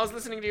 Yeah, well, I was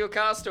listening to your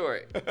car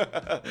story.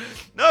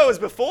 No, it was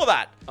before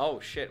that. Oh,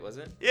 shit, was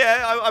it?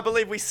 Yeah, I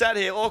believe we sat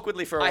here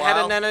awkwardly for a while. I had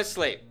a nano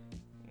sleep.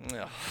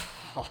 You're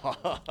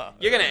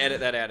going to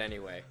edit that out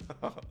anyway.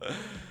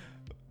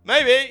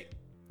 Maybe.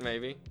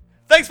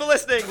 Thanks for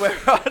listening. We're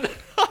on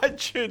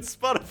iTunes,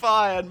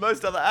 Spotify, and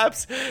most other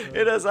apps.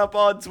 Hit us up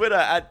on Twitter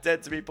at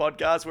Dead to Me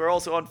Podcast. We're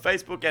also on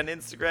Facebook and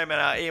Instagram, and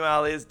our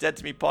email is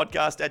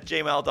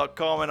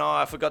deadtomepodcast@gmail.com. And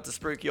I forgot to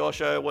spruik your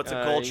show. What's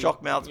it called?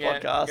 Shockmouths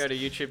Podcast. Go to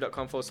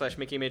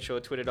youtube.com/Mickey Mitch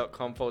or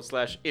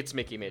twitter.com/It's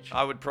Mickey Mitch.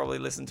 I would probably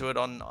listen to it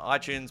on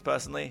iTunes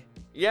personally.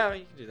 Yeah,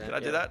 you can do that. Can I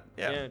do that?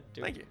 Yeah.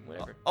 Thank you.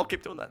 Whatever. I'll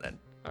keep doing that then.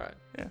 All right.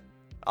 Yeah.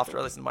 After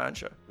I listen to my own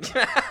show.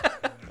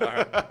 All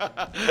right.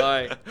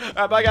 Bye. All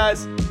right, bye,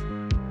 guys.